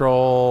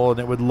control and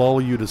it would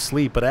lull you to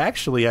sleep, but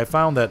actually I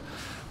found that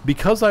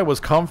because I was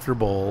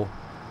comfortable,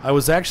 I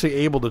was actually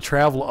able to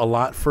travel a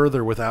lot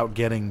further without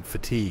getting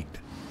fatigued.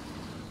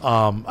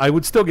 I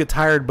would still get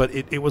tired, but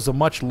it was a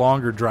much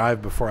longer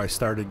drive before I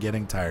started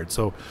getting tired.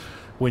 So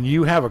when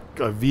you have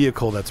a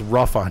vehicle that's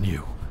rough on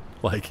you,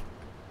 like,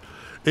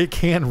 it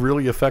can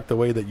really affect the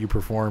way that you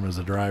perform as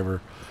a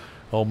driver.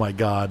 Oh my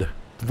God,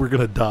 we're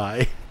gonna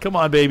die. Come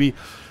on, baby.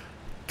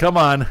 Come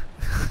on.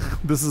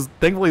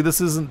 Thankfully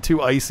this isn't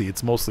too icy.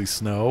 It's mostly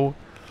snow.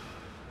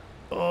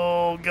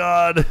 Oh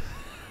God.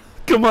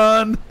 Come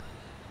on.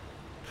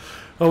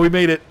 Oh, we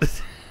made it.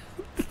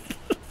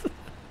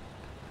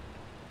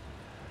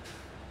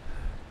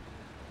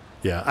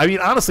 Yeah, I mean,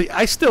 honestly,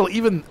 I still,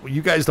 even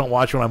you guys don't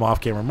watch when I'm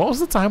off camera.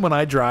 Most of the time when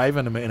I drive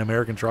in an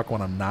American truck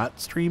when I'm not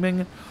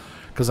streaming,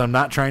 because I'm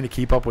not trying to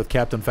keep up with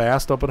Captain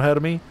Fast up ahead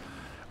of me,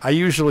 I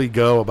usually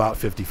go about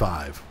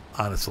 55,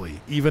 honestly.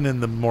 Even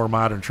in the more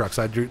modern trucks,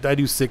 I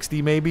do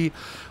 60 maybe.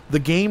 The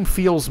game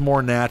feels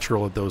more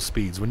natural at those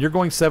speeds. When you're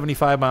going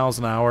 75 miles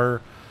an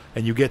hour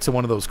and you get to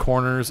one of those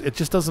corners, it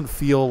just doesn't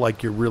feel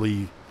like you're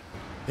really...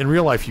 In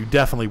real life, you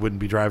definitely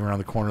wouldn't be driving around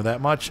the corner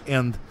that much,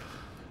 and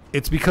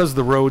it's because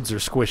the roads are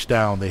squished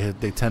down.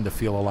 They tend to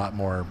feel a lot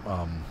more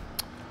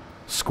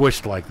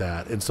squished like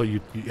that, and so you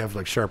have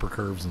like sharper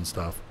curves and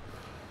stuff.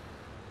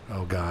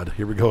 Oh God,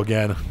 here we go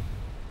again.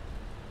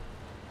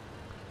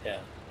 Yeah,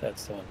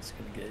 that's the one that's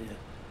gonna get you.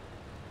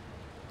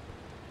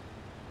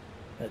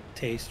 That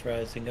taste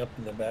rising up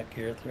in the back of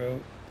your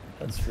throat.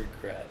 That's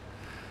regret.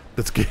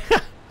 That's good.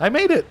 I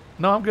made it.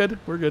 No, I'm good.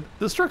 We're good.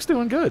 This truck's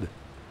doing good.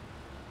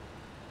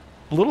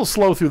 A little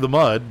slow through the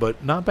mud,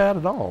 but not bad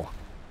at all.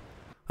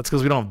 That's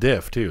because we don't have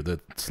diff, too. The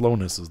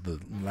slowness is the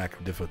lack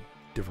of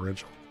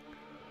differential.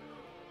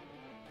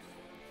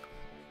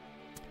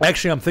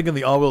 Actually, I'm thinking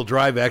the all-wheel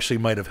drive actually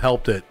might have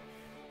helped it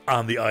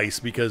on the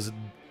ice because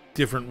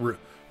different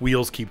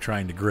wheels keep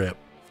trying to grip.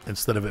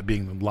 instead of it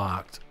being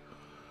locked.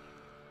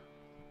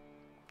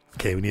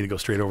 Okay, we need to go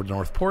straight over to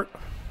Northport.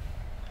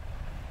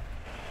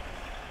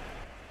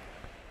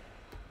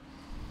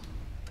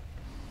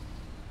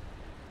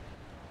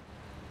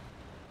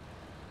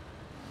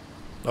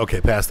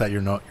 Okay, past that,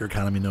 your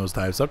economy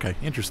nosedives. Okay,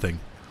 interesting.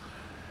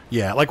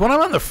 Yeah, like when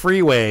I'm on the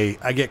freeway,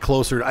 I get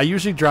closer. I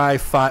usually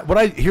drive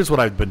 5. Here's what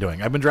I've been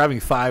doing. I've been driving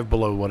 5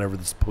 below whatever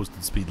the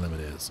posted speed limit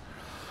is.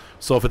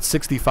 So if it's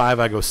 65,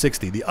 I go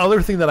 60. The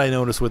other thing that I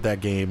noticed with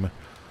that game,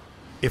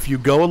 if you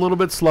go a little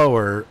bit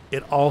slower,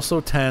 it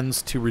also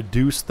tends to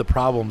reduce the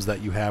problems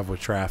that you have with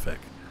traffic.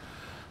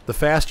 The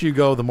faster you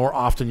go, the more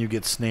often you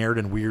get snared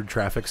in weird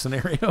traffic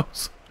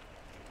scenarios.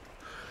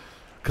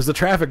 Because the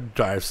traffic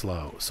drives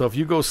slow. So if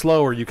you go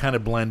slower, you kind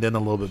of blend in a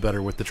little bit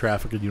better with the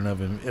traffic and you don't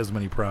have as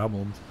many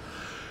problems.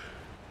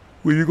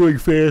 When you're going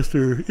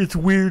faster, it's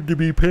weird to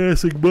be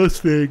passing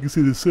Mustangs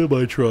in a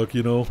semi-truck,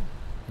 you know.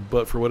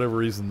 But for whatever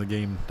reason, the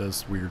game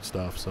does weird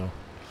stuff, so.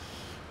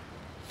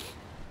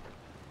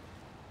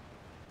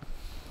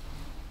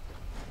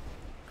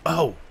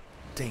 Oh,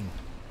 dang.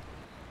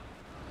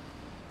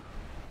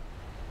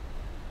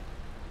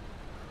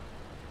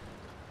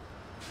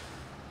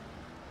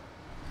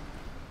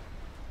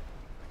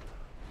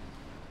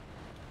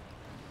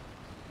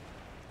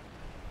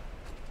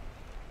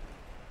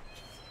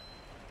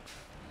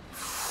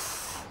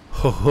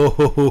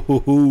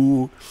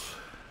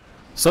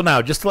 So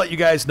now, just to let you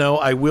guys know,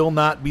 I will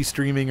not be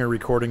streaming or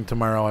recording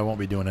tomorrow. I won't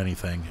be doing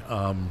anything.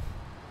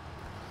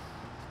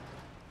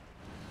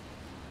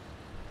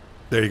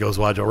 There you go,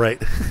 Zwajo, right?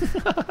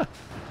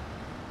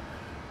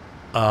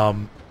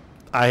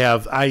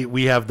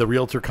 We have the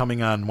realtor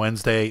coming on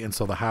Wednesday, and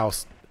so the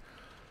house,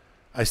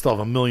 I still have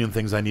a million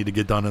things I need to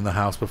get done in the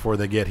house before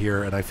they get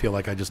here, and I feel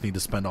like I just need to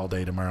spend all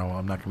day tomorrow.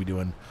 I'm not going to be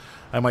doing,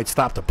 I might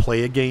stop to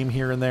play a game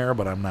here and there,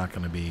 but I'm not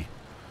going to be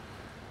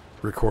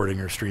recording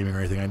or streaming or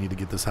anything. I need to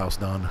get this house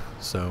done,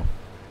 so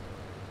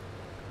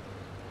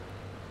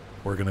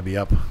we're going to be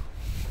up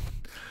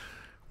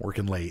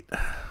working late.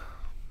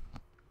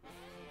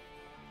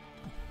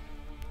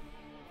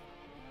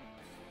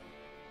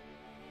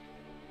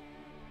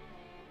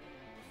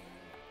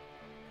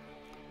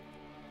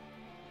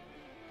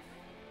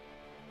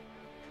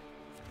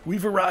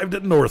 We've arrived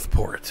at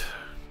Northport.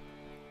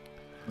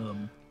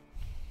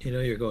 You know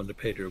you're going to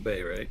Pedro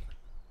Bay, right?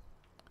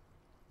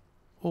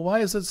 Well, why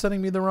is it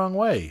sending me the wrong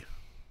way?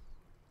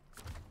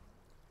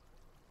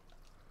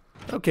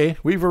 Okay,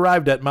 we've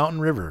arrived at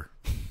Mountain River.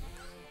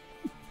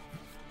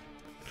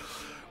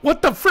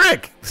 What the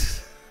frick?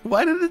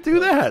 Why did it do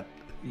that?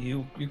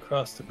 You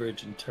cross the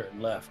bridge and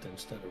turn left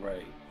instead of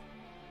right.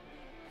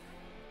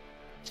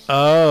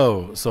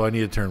 Oh, so I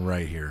need to turn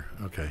right here.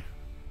 Okay.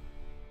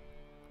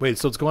 Wait,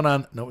 so it's going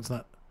on. No, it's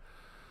not.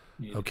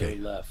 You need Okay.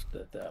 to go left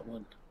at that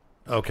one.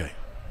 Okay.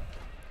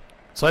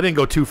 So I didn't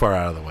go too far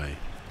out of the way.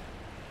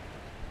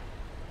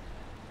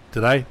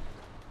 Did I?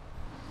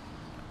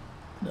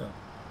 No.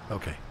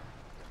 Okay.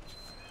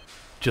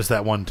 Just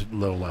that one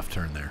little left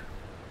turn there.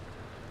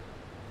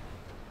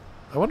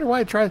 I wonder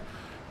why it tried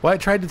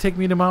to take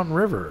me to Mountain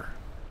River.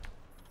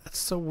 That's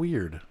so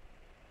weird.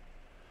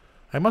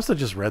 I must have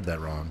just read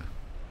that wrong.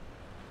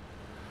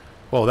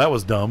 Whoa, that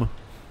was dumb.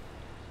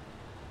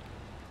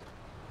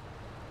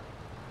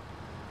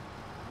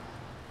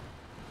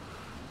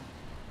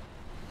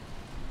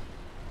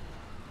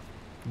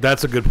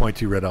 That's a good point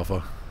too, Red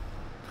Alpha.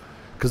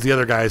 Because the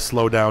other guys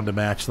slow down to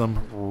match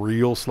them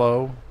real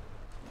slow.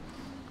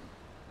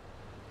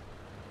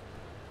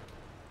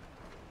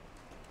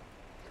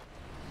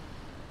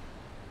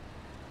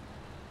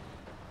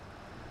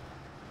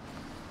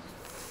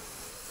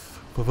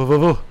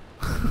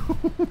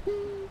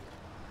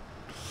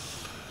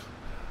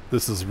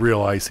 This is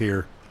real ice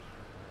here.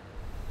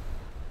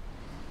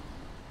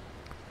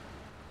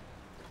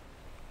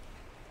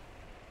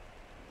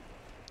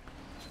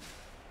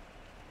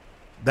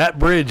 That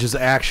bridge is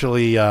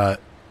actually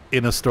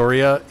in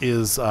Astoria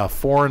is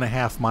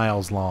 4.5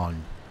 miles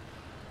long.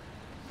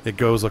 It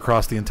goes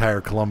across the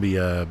entire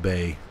Columbia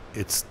Bay.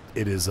 It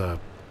is a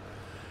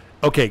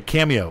okay.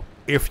 Cameo.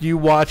 If you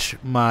watch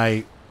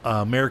my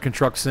American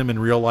Truck Sim in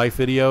real life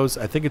videos,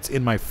 I think it's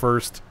in my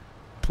first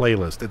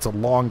playlist. It's a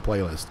long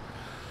playlist,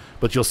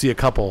 but you'll see a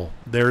couple.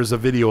 There's a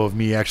video of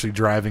me actually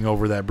driving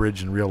over that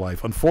bridge in real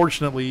life.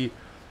 Unfortunately,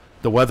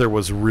 the weather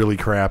was really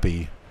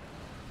crappy.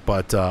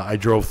 But I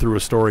drove through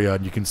Astoria,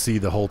 and you can see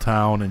the whole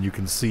town, and you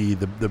can see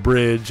the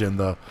bridge and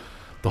the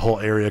whole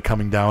area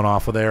coming down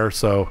off of there.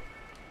 So,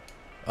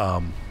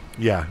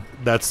 yeah,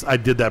 I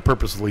did that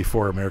purposely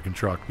for American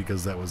Truck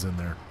because that was in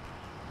there.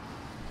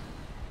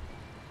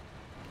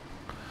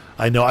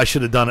 I know I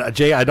should have done it.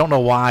 Jay, I don't know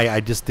why.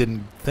 I just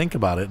didn't think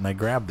about it, and I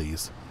grabbed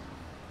these.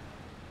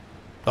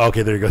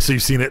 Okay, there you go. So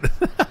you've seen it.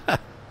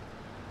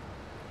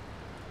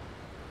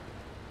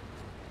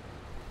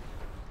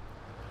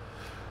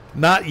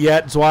 Not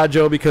yet,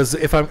 Zwajo, because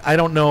I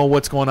don't know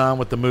what's going on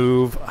with the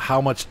move, how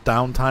much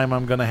downtime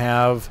I'm going to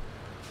have,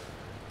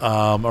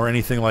 or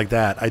anything like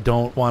that. I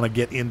don't want to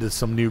get into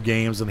some new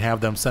games and have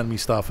them send me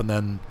stuff and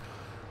then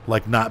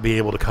like not be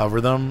able to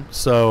cover them.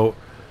 So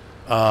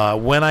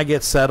when I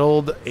get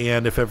settled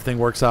and if everything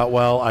works out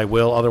well, I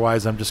will.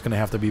 Otherwise, I'm just going to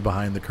have to be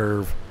behind the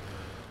curve.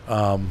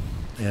 And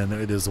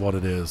it is what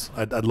it is.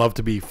 I'd love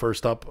to be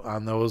first up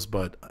on those,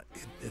 but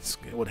it's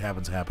what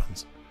happens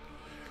happens.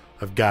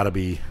 I've got to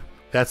be.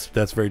 That's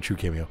very true,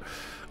 Cameo.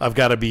 I've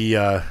got to be.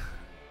 I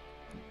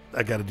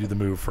got to do the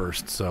move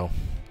first. So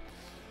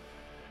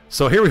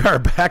here we are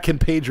back in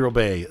Pedro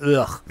Bay.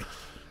 Ugh.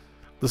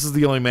 This is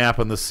the only map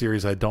on this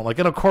series I don't like.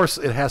 And, of course,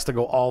 it has to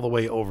go all the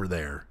way over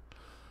there.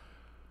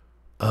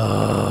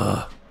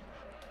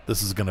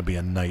 This is going to be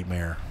a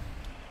nightmare.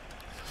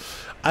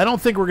 I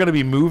don't think we're going to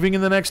be moving in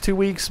the next 2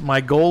 weeks.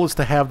 My goal is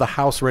to have the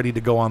house ready to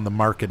go on the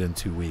market in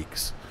 2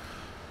 weeks.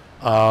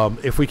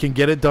 If we can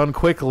get it done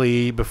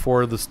quickly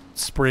before the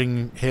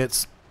spring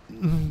hits,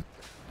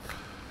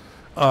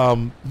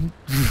 then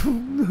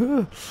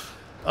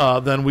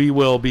we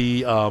will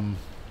be...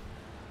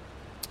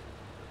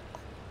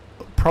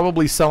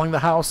 probably selling the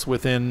house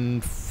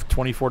within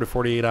 24 to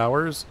 48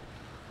 hours.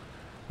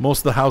 Most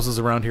of the houses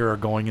around here are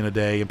going in a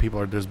day, and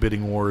there's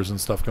bidding wars and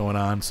stuff going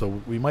on,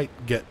 so we might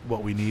get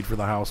what we need for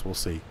the house. We'll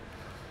see.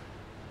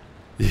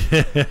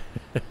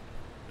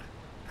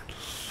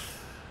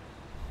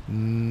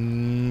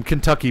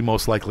 Kentucky,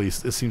 most likely,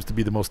 it seems to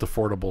be the most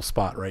affordable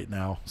spot right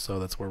now, so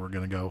that's where we're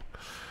going to go.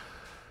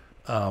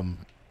 Not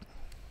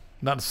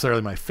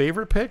necessarily my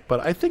favorite pick, but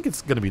I think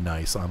it's going to be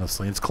nice,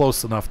 honestly. It's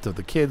close enough to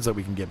the kids that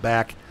we can get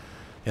back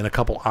in a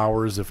couple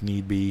hours if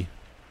need be.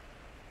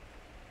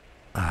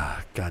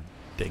 God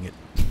dang it.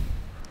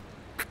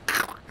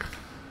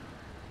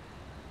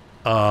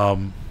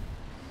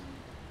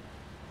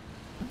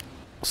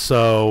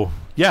 So,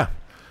 yeah.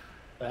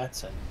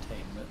 That's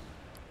entertainment.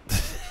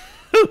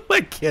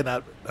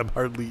 I'm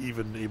hardly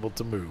even able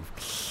to move.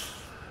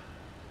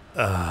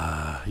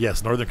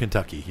 Yes, Northern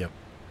Kentucky, yep.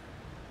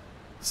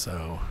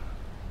 So,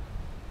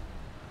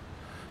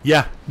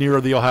 yeah,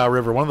 near the Ohio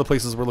River. One of the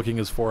places we're looking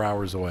is 4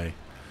 hours away.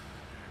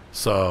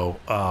 So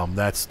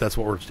that's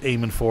what we're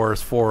aiming for,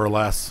 is 4 or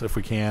less if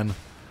we can.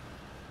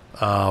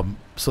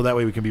 So that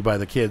way we can be by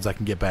the kids. I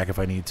can get back if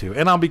I need to.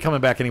 And I'll be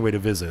coming back anyway to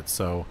visit.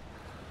 So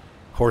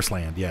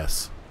Horseland,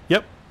 yes.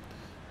 Yep.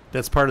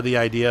 That's part of the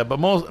idea. But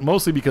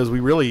mostly because we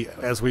really,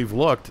 as we've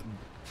looked,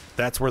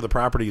 that's where the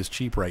property is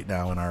cheap right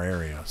now in our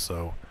area.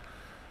 So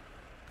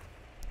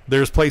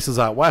there's places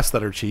out west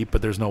that are cheap,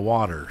 but there's no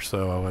water.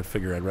 So I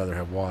figure I'd rather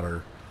have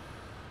water.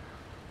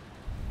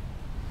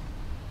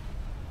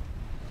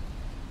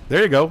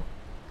 There you go.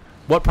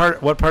 What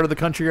part of the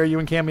country are you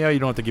in, Cameo? You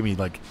don't have to give me,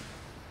 like,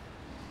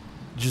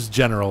 just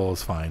general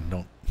is fine.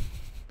 Don't.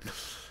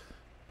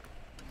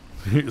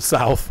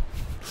 South.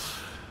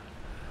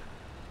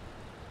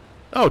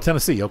 Oh,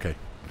 Tennessee. Okay.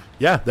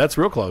 Yeah, that's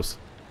real close.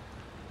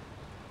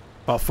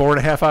 About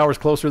 4.5 hours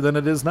closer than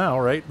it is now,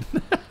 right?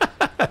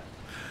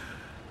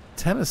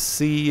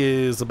 Tennessee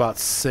is about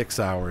 6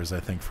 hours, I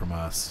think, from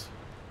us.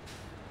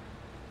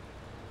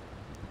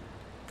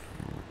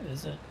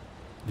 Is it?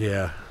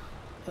 Yeah.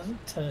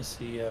 Doesn't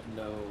Tennessee have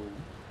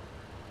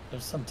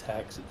there's some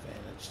tax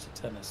advantage to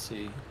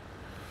Tennessee?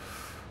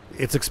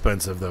 It's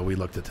expensive, though. We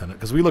looked at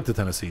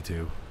Tennessee,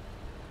 too.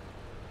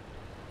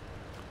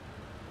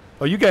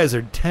 Oh, you guys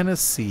are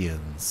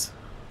Tennesseans.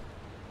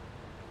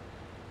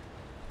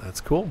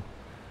 That's cool.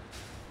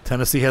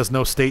 Tennessee has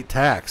no state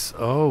tax.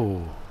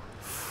 Oh.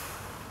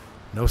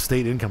 No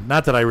state income.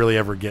 Not that I really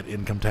ever get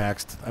income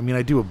taxed. I mean,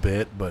 I do a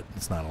bit, but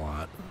it's not a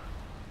lot.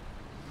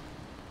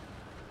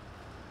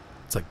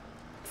 It's like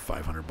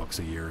 $500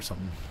 a year or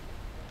something.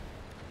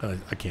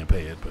 I can't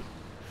pay it, but...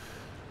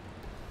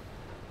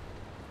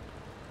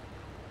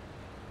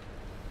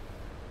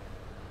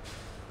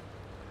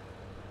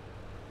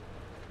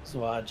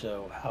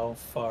 Zwajo, how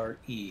far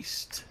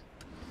east?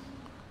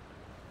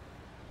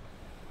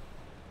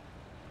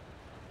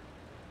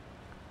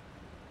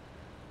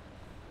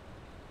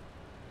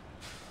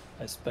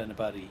 I spent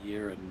about a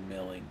year in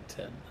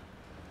Millington.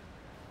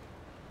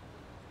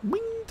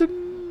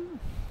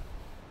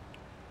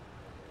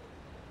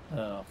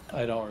 Oh,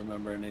 I don't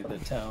remember any of the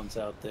towns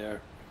out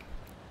there.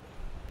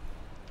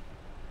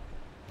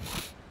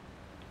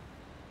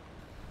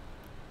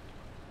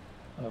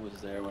 I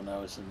was there when I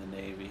was in the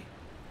Navy.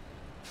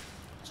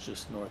 It's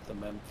just north of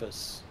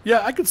Memphis.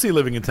 Yeah, I could see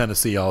living in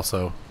Tennessee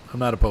also. I'm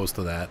not opposed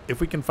to that if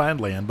we can find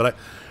land. But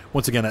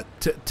once again,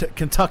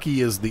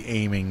 Kentucky is the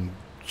aiming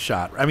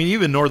shot. I mean,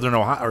 even northern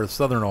Ohio or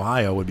southern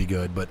Ohio would be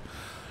good. But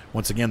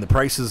once again, the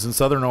prices in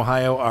southern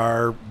Ohio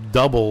are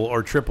double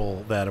or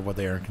triple that of what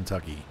they are in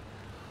Kentucky.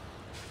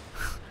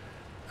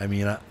 I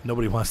mean,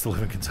 nobody wants to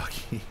live in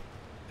Kentucky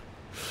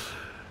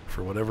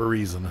for whatever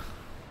reason.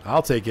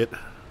 I'll take it.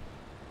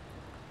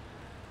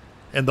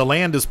 And the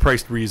land is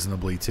priced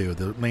reasonably, too.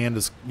 The land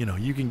is,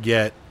 you can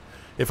get,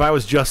 if I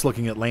was just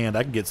looking at land,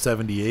 I can get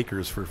 70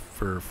 acres for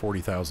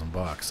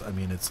 $40,000. I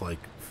mean, it's like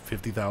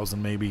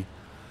 50,000 maybe,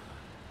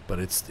 but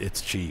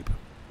it's cheap.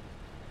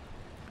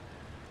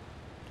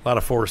 A lot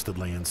of forested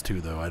lands,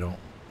 too, though.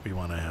 We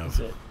want to have.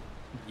 Is it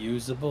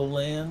usable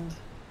land?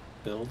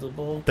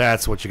 buildable.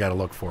 That's what you got to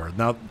look for.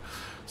 Now,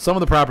 some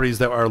of the properties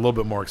that are a little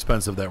bit more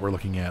expensive that we're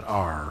looking at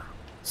are,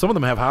 some of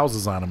them have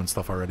houses on them and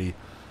stuff already.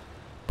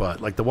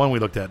 But like the one we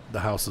looked at, the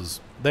house is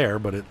there,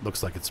 but it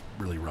looks like it's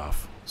really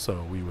rough.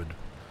 So we would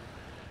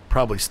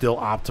probably still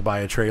opt to buy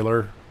a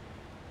trailer,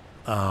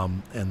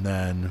 and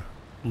then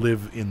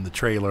live in the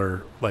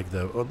trailer, like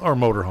or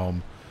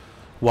motorhome,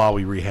 while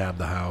we rehab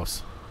the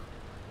house.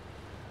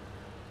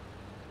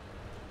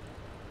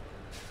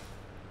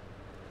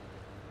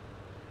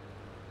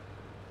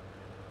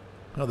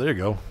 Oh, there you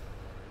go.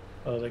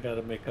 Oh, they got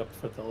to make up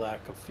for the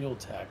lack of fuel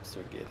tax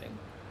they're getting.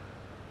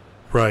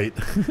 Right.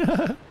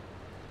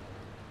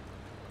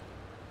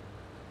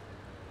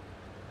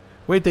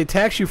 Wait, they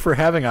tax you for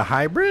having a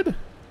hybrid?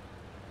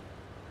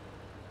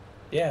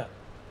 Yeah.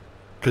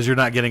 Because you're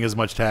not getting as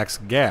much tax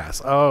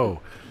gas.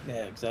 Oh.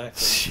 Yeah,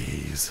 exactly.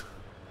 Jeez.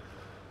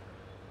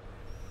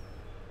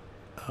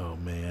 Oh,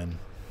 man.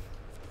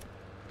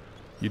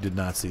 You did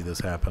not see this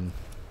happen.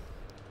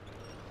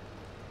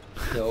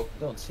 Nope,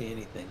 don't see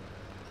anything.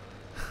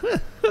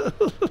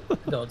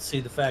 Don't see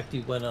the fact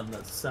you went on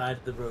the side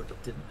of the road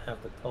that didn't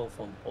have the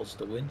telephone poles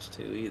to winch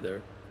to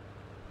either.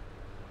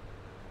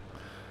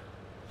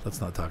 Let's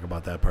not talk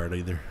about that part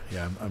either.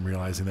 Yeah, I'm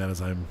realizing that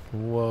as I'm...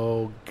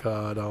 Whoa,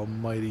 God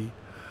almighty.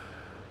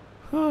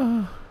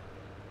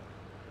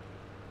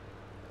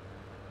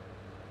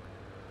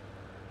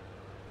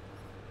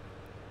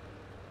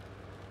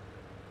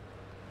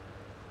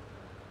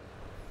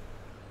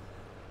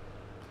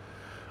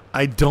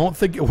 I don't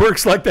think it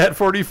works like that,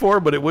 44,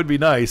 but it would be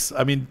nice.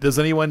 I mean, does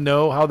anyone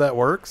know how that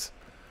works?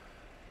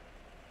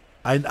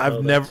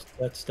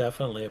 That's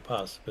definitely a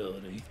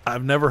possibility.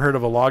 I've never heard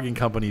of a logging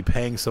company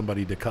paying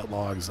somebody to cut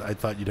logs. I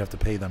thought you'd have to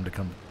pay them to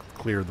come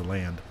clear the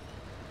land.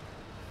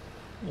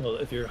 Well,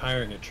 if you're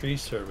hiring a tree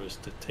service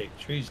to take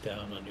trees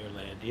down on your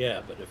land,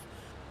 yeah, but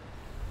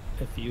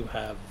if you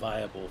have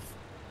viable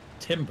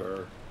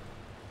timber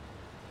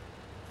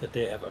that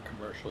they have a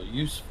commercial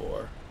use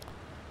for.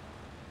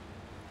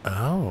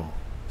 Oh.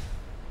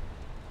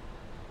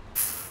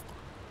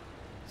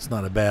 It's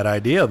not a bad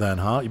idea then,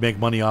 huh? You make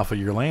money off of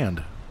your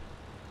land.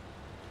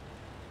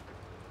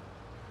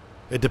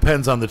 It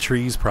depends on the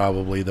trees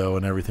probably, though,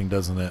 and everything,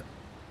 doesn't it?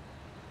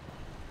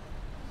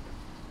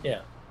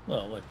 Yeah.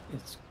 Well,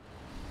 it's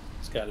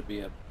got to be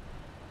a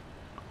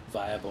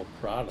viable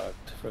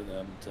product for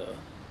them to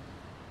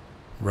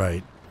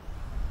right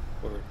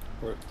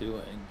worth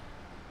doing.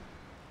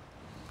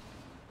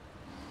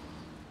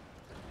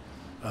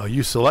 Oh,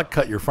 you select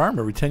cut your farm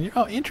every 10 years.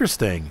 Oh,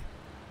 interesting.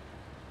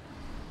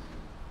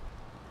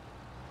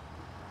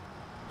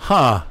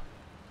 Huh.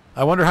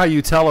 I wonder how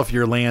you tell if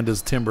your land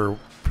is timber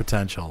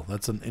potential.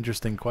 That's an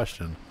interesting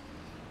question.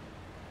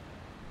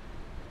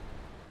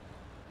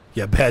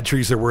 Yeah, bad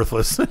trees are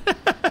worthless.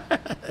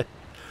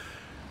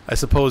 I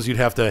suppose you'd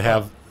have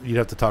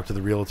to talk to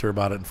the realtor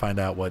about it and find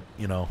out what,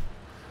 it'll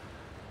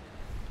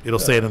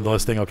say it in the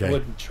listing. Okay. I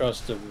wouldn't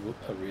trust a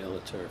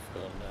realtor for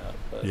that,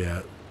 but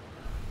yeah.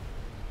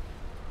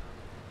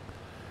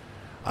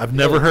 I've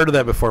never heard of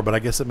that before, but I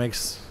guess it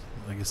makes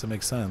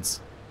sense.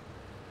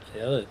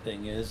 The other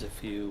thing is,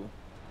 if you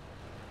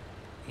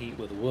heat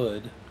with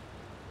wood,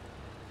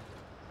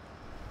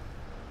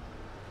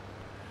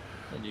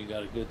 then you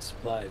got a good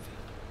supply of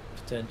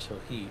potential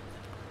heat.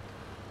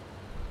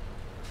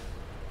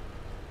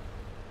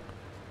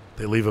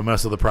 They leave a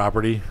mess of the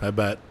property, I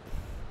bet.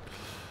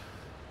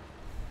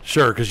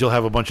 Sure, because you'll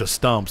have a bunch of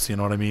stumps, you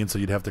know what I mean? So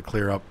you'd have to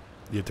clear up,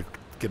 you have to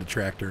get a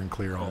tractor and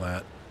clear all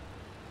that.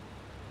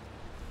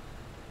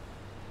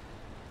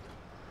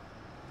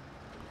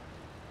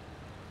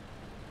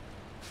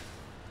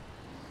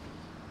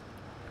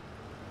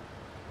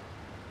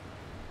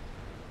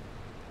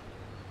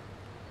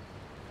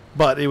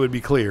 But it would be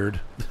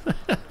cleared.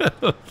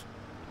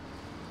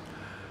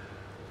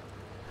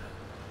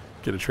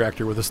 Get a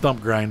tractor with a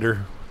stump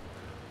grinder.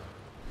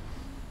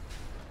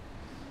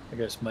 I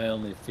guess my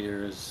only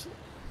fear is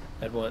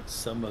I'd want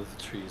some of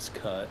the trees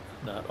cut,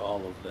 not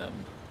all of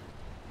them.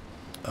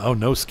 Oh,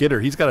 no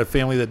skidder. He's got a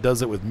family that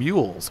does it with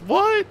mules.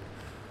 What?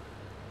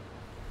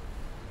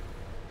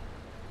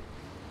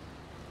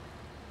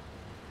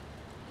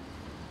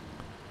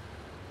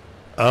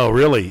 Oh,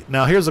 really?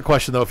 Now, here's a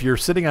question, though. If you're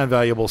sitting on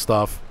valuable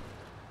stuff,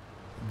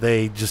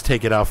 they just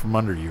take it out from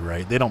under you,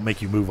 right? They don't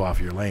make you move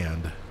off your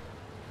land.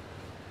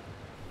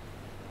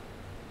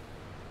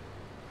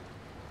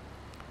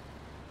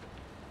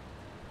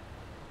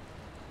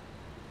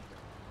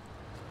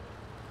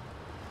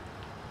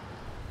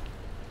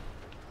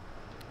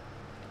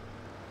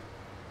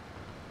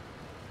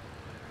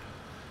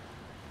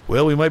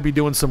 Well, we might be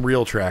doing some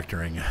real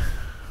tractoring.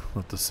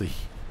 We'll have to see.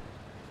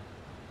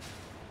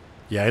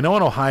 Yeah, I know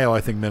in Ohio I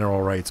think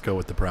mineral rights go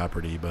with the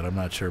property, but I'm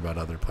not sure about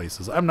other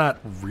places. I'm not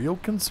real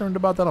concerned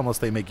about that unless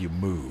they make you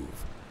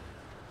move.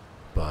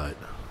 But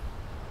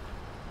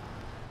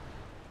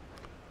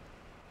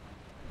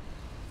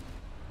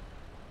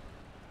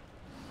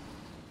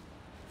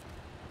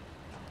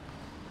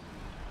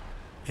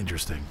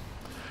interesting.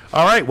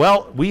 All right,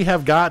 well, we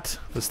have got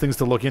those things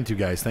to look into,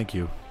 guys. Thank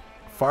you.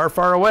 Far,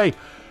 far away.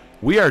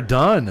 We are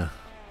done.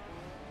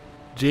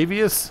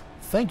 Javius,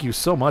 thank you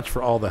so much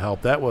for all the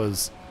help. That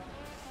was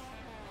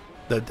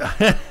that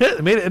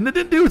it made it, and it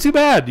didn't do too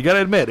bad. You got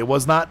to admit, it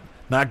was not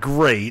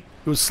great.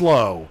 It was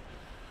slow,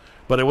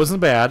 but it wasn't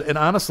bad. And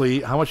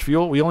honestly, how much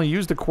fuel? We only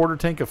used a quarter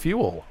tank of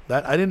fuel.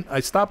 That I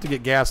stopped to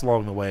get gas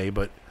along the way,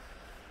 but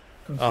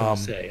I was gonna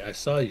say I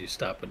saw you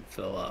stop and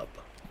fill up.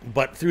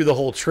 But through the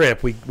whole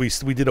trip, we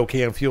did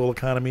okay on fuel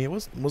economy. It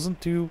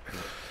wasn't too.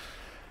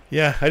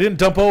 Yeah, I didn't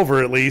dump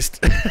over at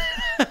least.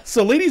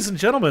 So, ladies and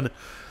gentlemen,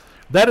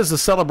 that is a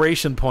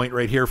celebration point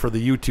right here for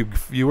the YouTube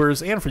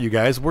viewers and for you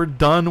guys. We're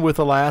done with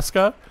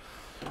Alaska.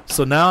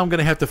 So now I'm going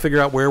to have to figure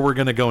out where we're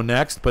going to go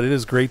next. But it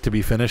is great to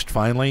be finished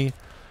finally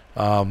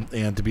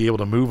and to be able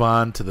to move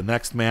on to the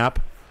next map.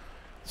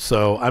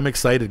 So I'm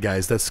excited,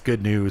 guys. That's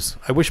good news.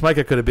 I wish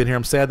Micah could have been here.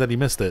 I'm sad that he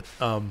missed it.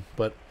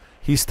 But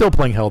he's still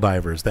playing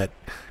Helldivers, that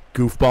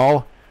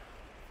goofball.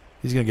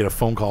 He's going to get a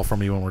phone call from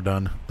me when we're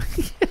done.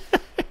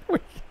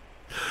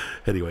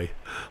 Anyway,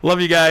 love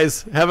you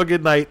guys. Have a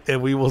good night,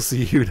 and we will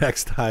see you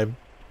next time.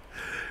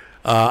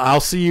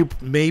 I'll see you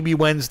maybe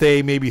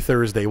Wednesday, maybe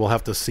Thursday. We'll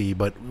have to see.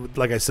 But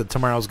like I said,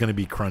 tomorrow's going to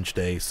be crunch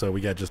day, so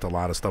we got just a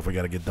lot of stuff we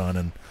got to get done,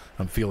 and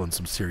I'm feeling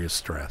some serious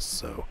stress.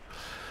 So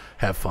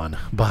have fun.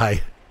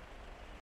 Bye.